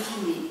due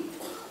to me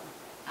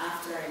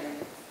after I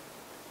left.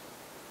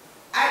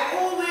 I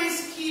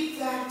always keep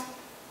that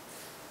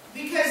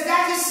because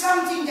that is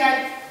something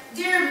that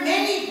there are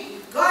many,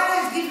 God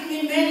has given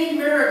me many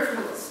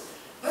miracles.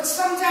 But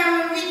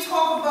sometimes when we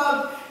talk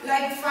about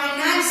like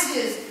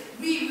finances,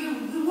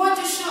 we want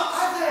to show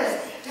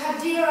others that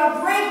there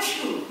are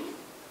breakthrough.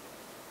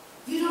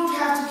 You don't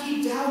have to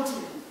keep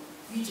doubting.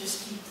 You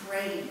just keep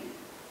praying.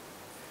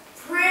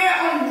 Prayer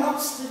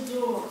unlocks the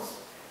doors.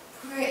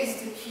 Prayer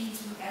is the key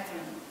to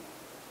heaven.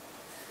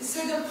 It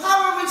said the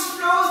power which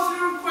flows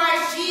through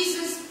Christ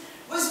Jesus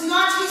was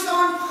not his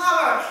own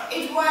power.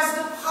 It was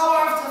the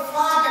power of the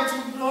Father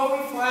to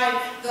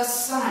glorify the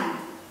Son.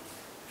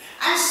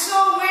 And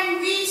so when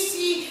we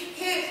see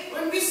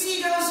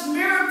those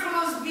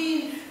miracles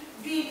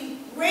being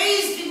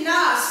raised in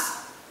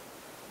us,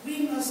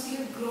 we must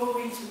give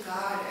glory to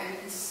God and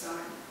his Son.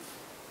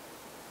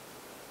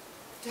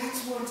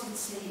 That's what it's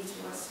saying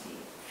to us here.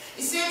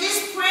 It said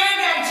this prayer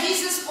that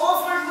Jesus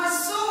offered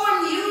was so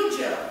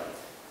unusual.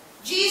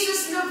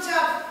 Jesus looked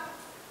up.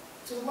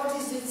 So what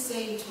is it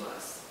saying to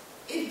us?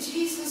 If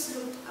Jesus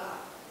looked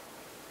up,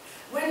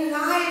 when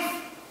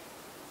life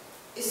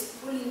is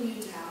pulling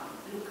you down,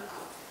 look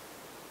up.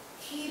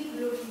 Keep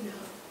looking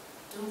up.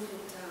 Don't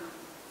look down.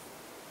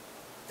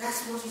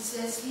 That's what it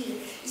says here.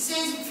 It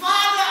says,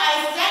 Father,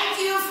 I thank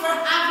you for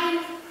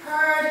having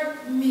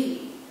heard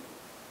me.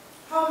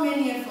 How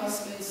many of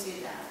us can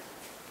say that?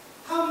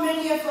 How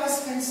many of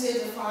us can say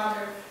the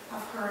Father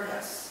have heard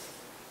us?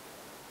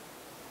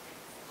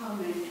 How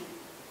many?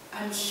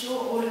 I'm sure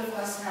all of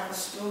us have a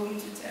story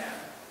to tell.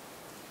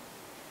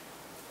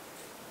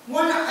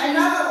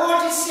 Another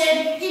author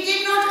said, he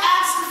did not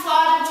ask the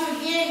Father to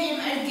hear him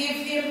and give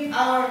him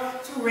power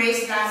to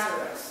raise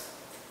Lazarus.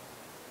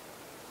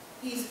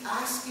 He's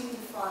asking the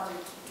Father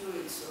to do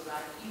it so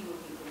that he will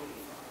be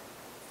glorified.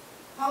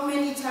 How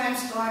many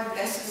times God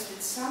blesses us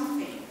with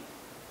something,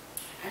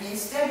 and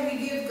instead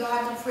we give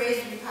God the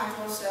praise, we pat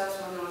ourselves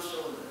on our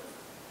shoulder.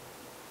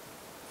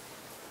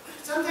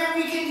 Sometimes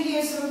we can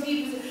hear some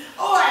people say,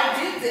 oh, I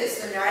did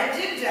this and I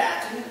did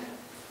that. And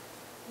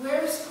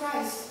where is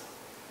Christ?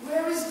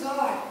 Where is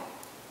God?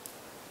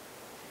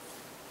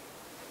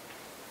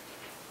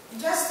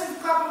 Just a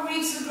couple of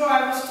weeks ago,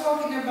 I was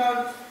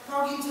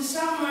talking to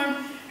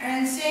someone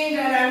and saying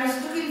that I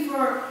was looking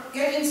for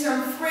getting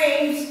some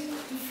frames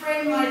to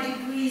frame my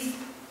degrees.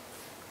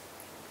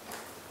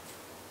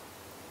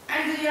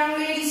 And the young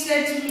lady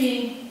said to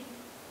me,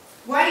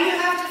 why do you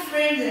have to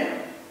frame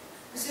them?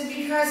 I said,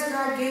 because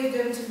God gave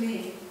them to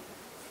me,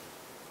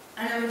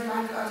 and I would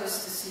like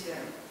others to see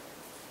them.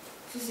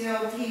 She said,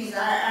 oh please,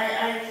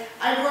 I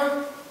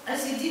work. I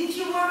said, didn't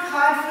you work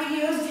hard for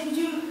years? Didn't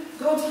you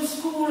go to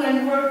school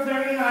and work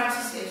very hard?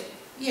 She said,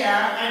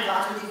 yeah, I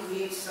got a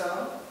degree,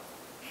 so.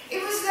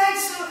 It was like,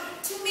 so,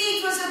 to me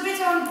it was a bit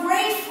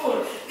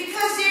ungrateful,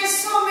 because there are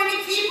so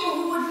many people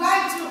who would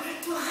like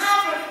to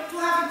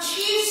have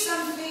achieved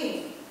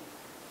something.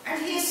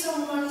 And here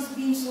someone is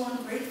being so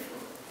ungrateful.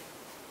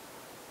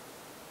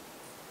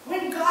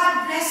 When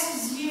God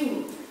blesses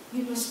you,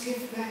 you must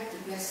give back the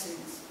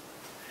blessings.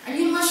 And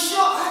you must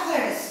show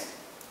others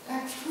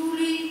that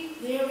truly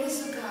there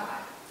is a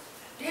God.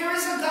 There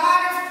is a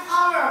God of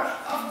power,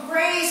 of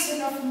grace,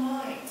 and of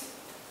might.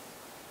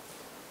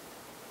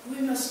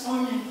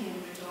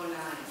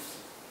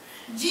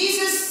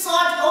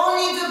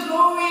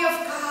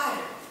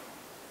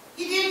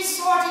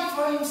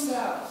 for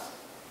himself.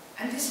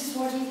 And this is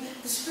what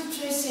the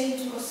scripture is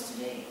saying to us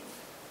today.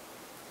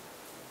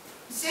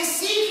 It says,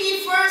 seek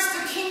ye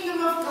first the kingdom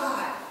of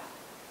God,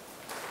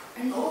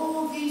 and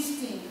all these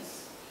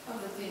things,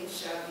 other things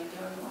shall be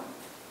done what?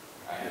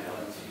 Added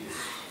unto you.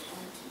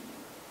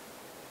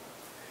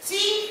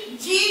 See,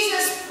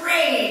 Jesus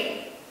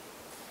prayed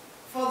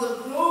for the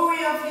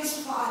glory of his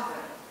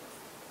Father,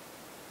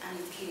 and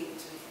it came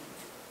to him.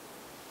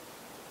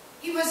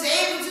 He was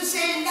able to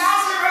say,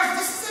 Lazarus,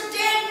 this is a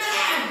dead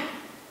man.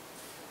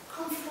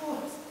 Come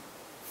forth.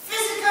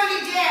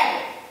 Physically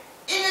dead,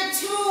 in a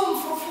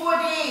tomb for 4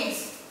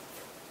 days,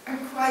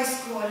 and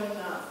Christ called him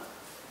out.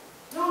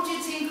 Don't you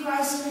think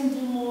Christ can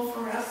do more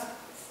for us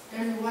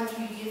than what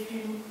we give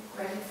him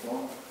credit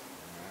for?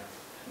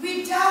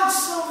 We doubt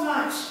so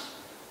much.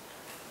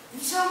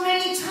 So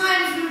many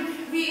times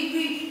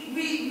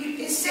we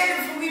instead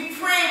of we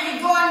pray, we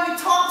go and we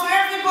talk to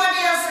everybody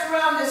else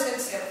around us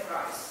except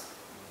Christ.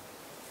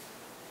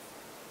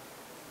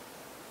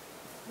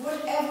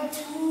 Whatever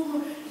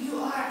tomb you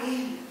are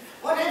in,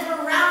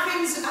 whatever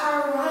wrappings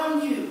are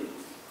around you,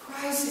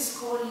 Christ is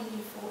calling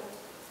you forth.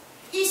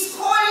 He's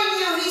calling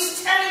you,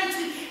 he's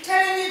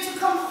telling you to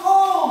come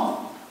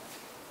home.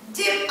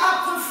 Dip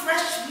up the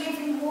fresh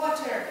living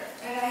water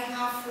that I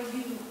have for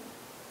you.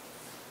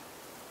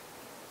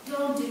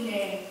 Don't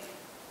delay.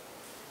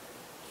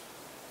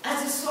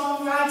 As the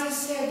songwriter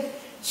said,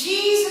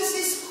 Jesus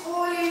is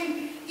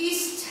calling,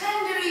 he's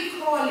tenderly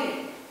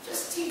calling.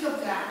 Just think of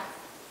that.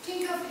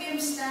 Think of him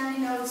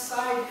standing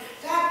outside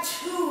that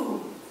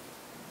tomb.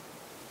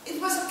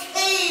 It was a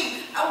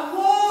cave, a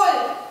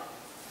wall.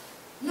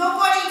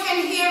 Nobody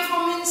can hear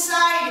from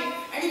inside.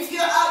 And if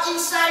you're out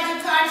inside,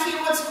 you can't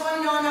hear what's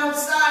going on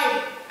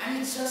outside. And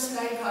it's just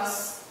like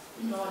us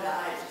in our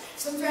lives.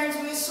 Sometimes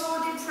we're so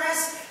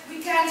depressed,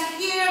 we can't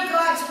hear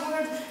God's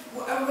word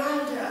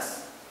around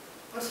us.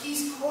 But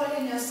he's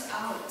calling us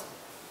out.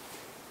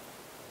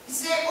 He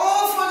said,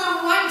 oh, for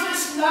the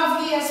wondrous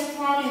love he has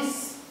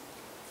promised.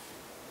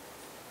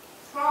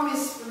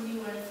 Promise for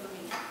you and for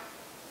me.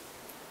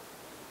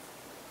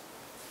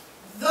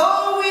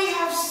 Though we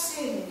have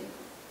sinned,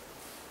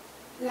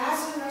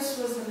 Lazarus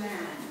was a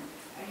man,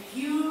 a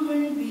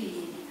human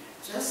being,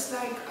 just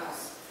like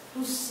us,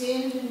 who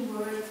sinned in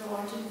word,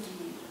 thought, and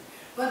deed.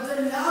 But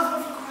the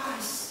love of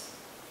Christ,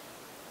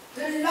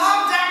 the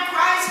love that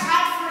Christ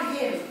had for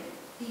him,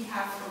 he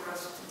had for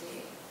us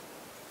today.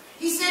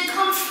 He said,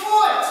 come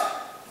forth.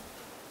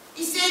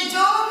 He said,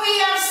 though we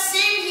have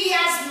sinned, he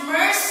has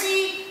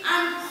mercy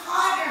and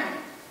pardon.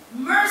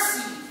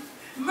 Mercy.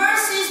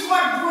 Mercy is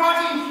what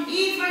brought him,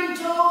 even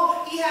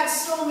though he had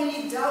so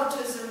many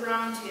doubters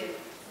around him.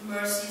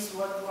 Mercy is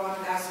what brought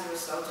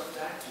Lazarus out of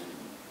that tomb.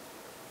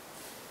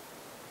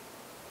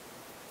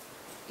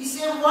 He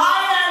said,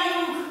 why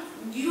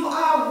are you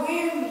are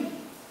weary?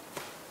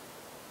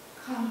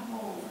 Come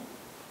home.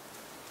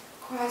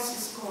 Christ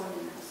is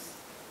calling us.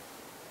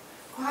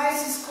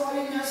 Christ is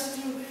calling us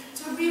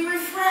to be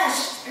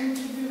refreshed and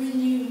to be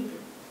renewed.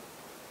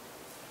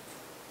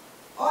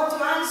 Or to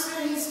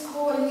answer his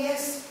call,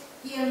 yes,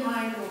 hear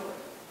my Lord.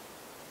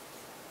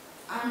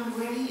 I'm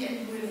ready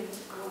and willing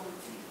to go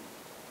with you.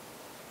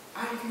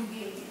 I can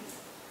hear you.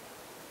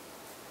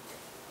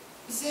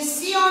 He says,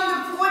 see on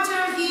the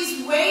portal,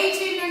 he's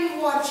waiting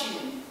and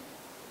watching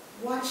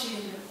for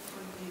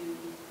you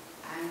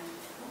and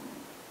for me.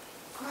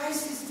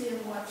 Christ is there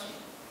watching.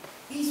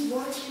 He's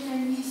watching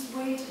and he's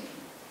waiting.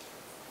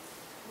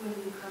 Will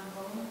you come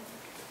home?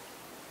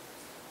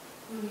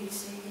 Will you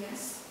say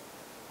yes?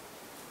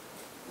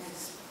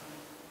 Let's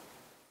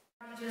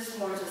pray. I just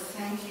want to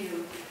thank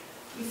you.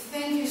 We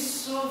thank you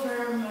so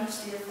very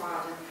much, dear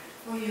Father,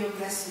 for your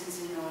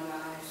blessings in our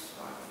lives,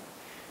 Father.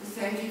 We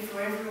thank you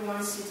for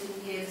everyone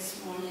sitting here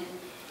this morning,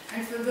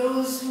 and for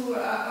those who are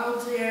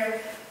out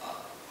there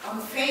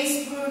on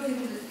Facebook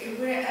and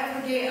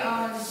wherever they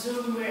are, on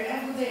Zoom,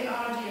 wherever they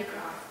are, dear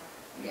God.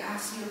 We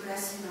ask your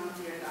blessing on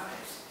their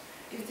lives.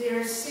 If they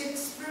are sick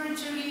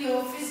spiritually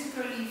or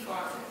physically,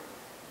 Father,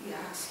 we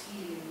ask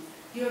healing,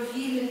 your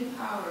healing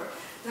power,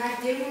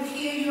 that they will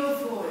hear your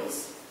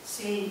voice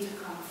saying to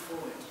come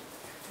forward.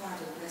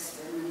 Father, bless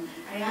them. And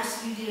I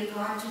ask you, dear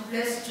God, to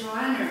bless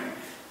Joanna.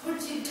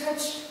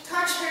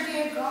 Touch her,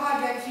 dear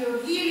God, that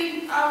your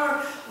healing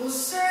power will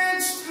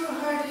surge through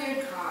her,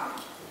 dear God,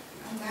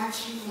 and that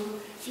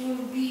she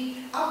will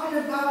be up and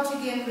about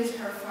again with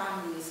her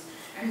families.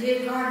 And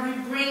dear God,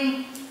 we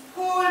bring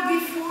Paul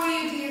before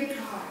you, dear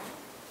God.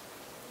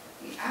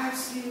 We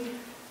ask you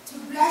to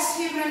bless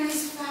him and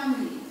his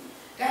family,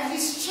 that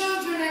his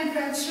children and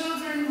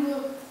grandchildren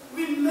will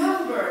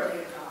remember,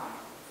 dear God,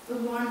 the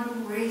one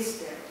who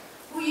raised them,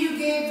 who you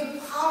gave the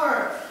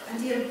power and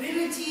the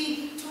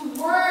ability to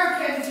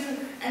work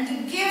and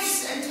the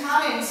gifts and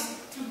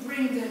talents to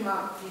bring them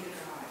up, dear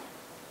God.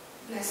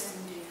 Bless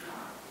them, dear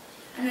God.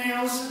 And I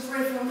also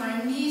pray for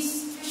my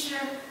niece,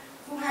 Fisher,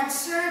 who had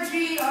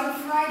surgery on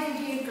Friday,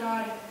 dear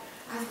God.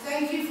 I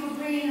thank you for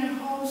bringing her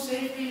home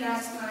safely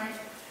last night,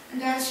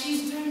 and that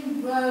she's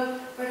doing well,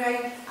 but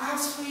I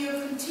ask for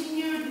your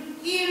continued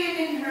healing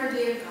in her,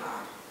 dear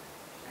God.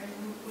 I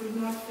would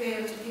not not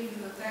fail to give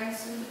you the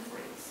thanks and the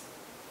praise.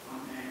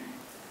 Amen.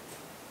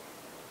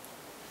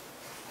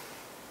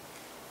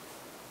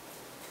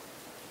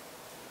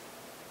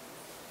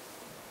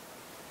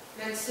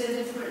 Let's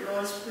say the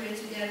Lord's Prayer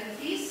together,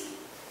 please.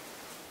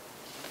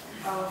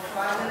 Our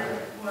Father,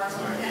 who art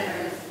in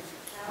heaven,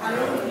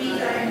 hallowed be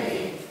thy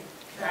name.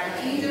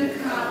 Thy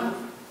kingdom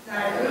come,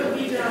 thy will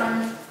be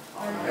done,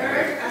 on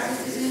earth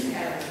as it is in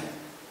heaven.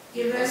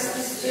 Give us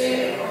this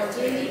day our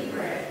daily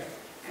bread,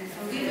 and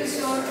forgive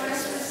us our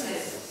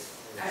trespasses,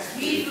 as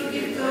we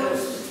forgive those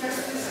who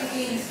trespass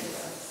against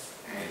us.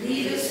 And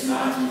lead us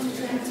not into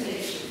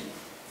temptation,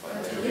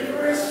 but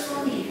deliver us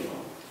from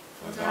evil.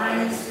 For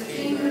thine is the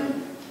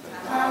kingdom,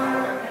 the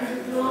power, and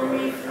the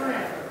glory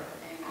forever.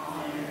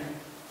 Amen.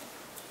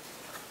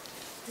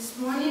 This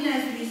morning,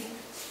 as we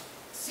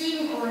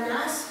sing our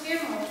last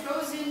hymn, our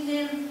closing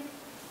hymn,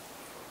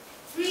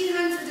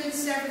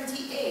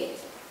 378.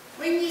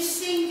 When you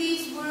sing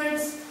these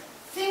words,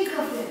 think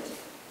of it.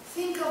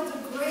 Think of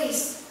the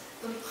grace,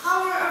 the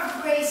power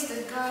of grace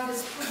that God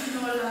has put in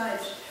our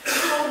lives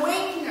to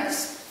awaken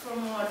us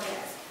from our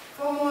death,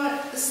 from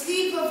the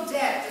sleep of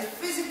death, the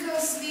physical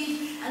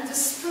sleep and the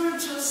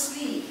spiritual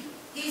sleep.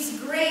 His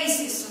grace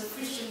is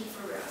sufficient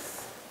for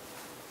us.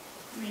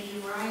 May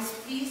you rise,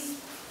 please.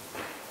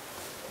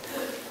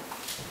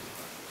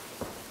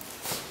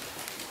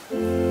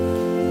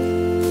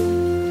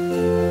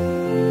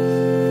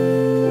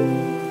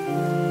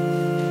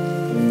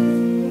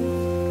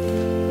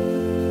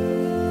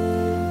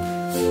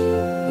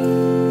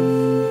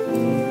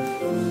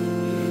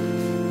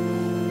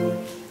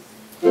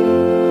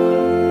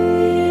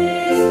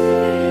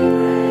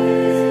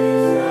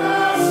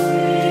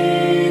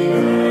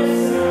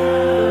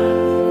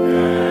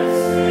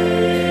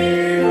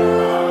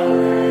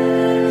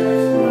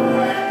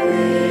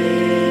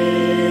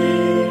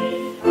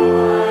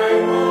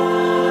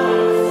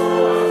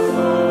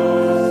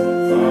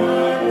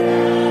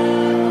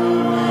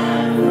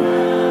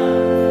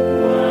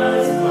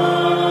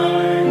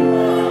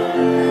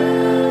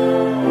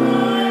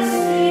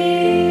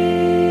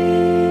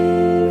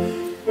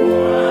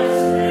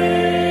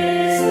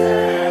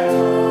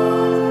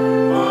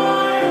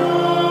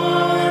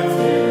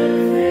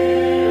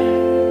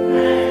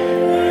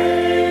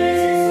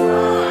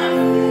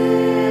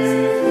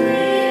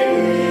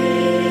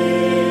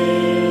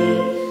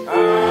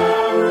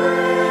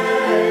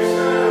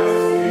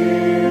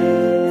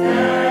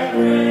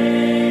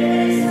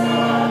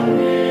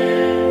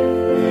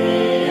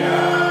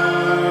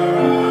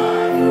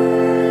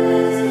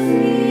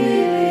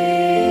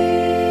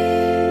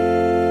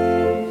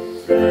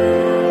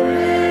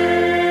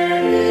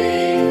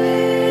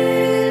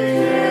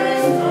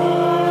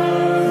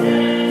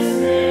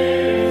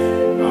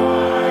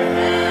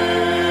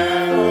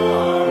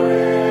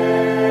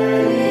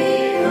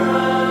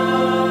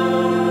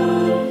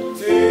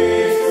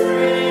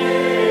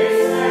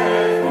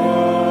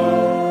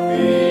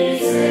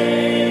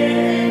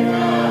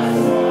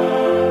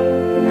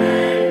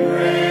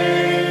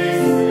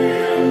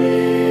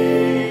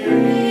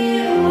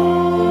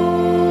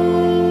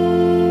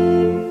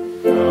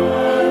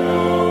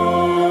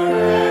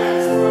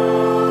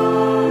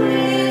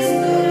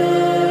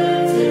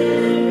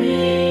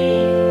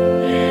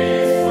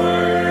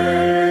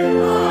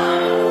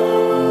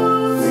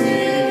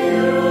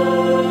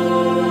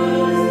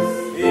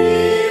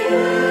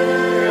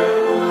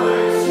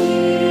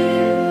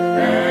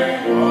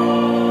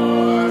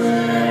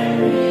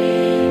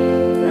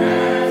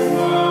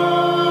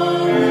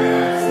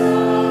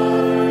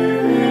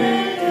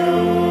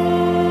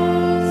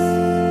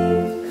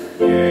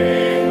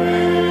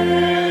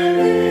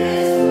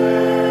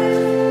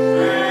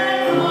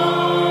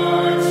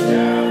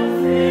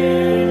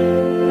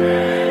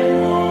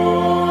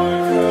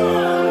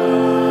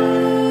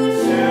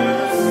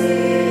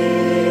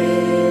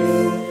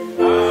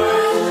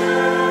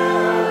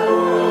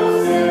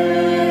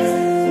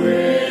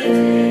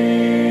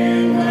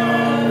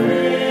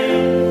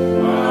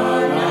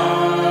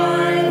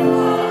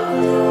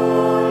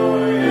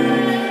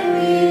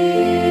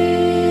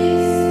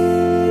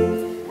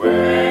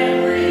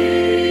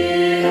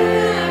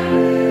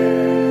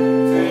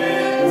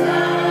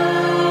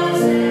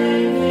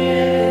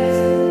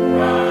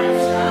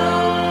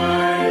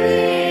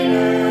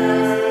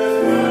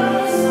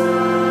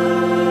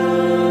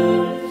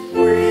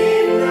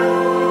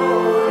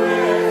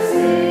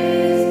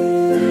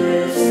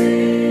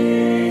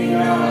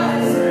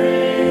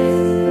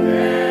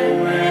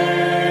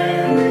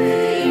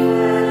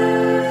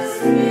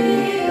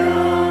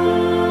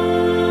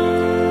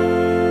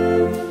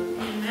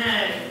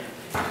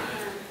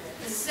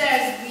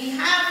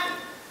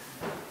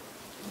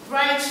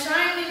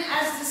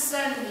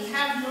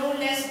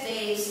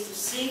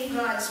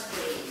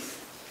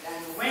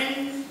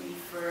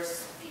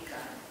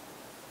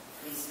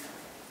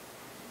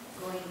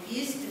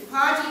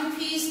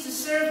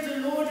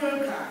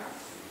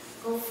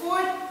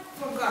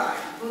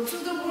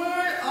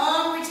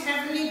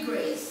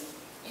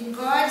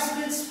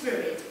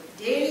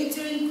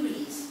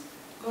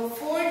 Go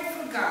forth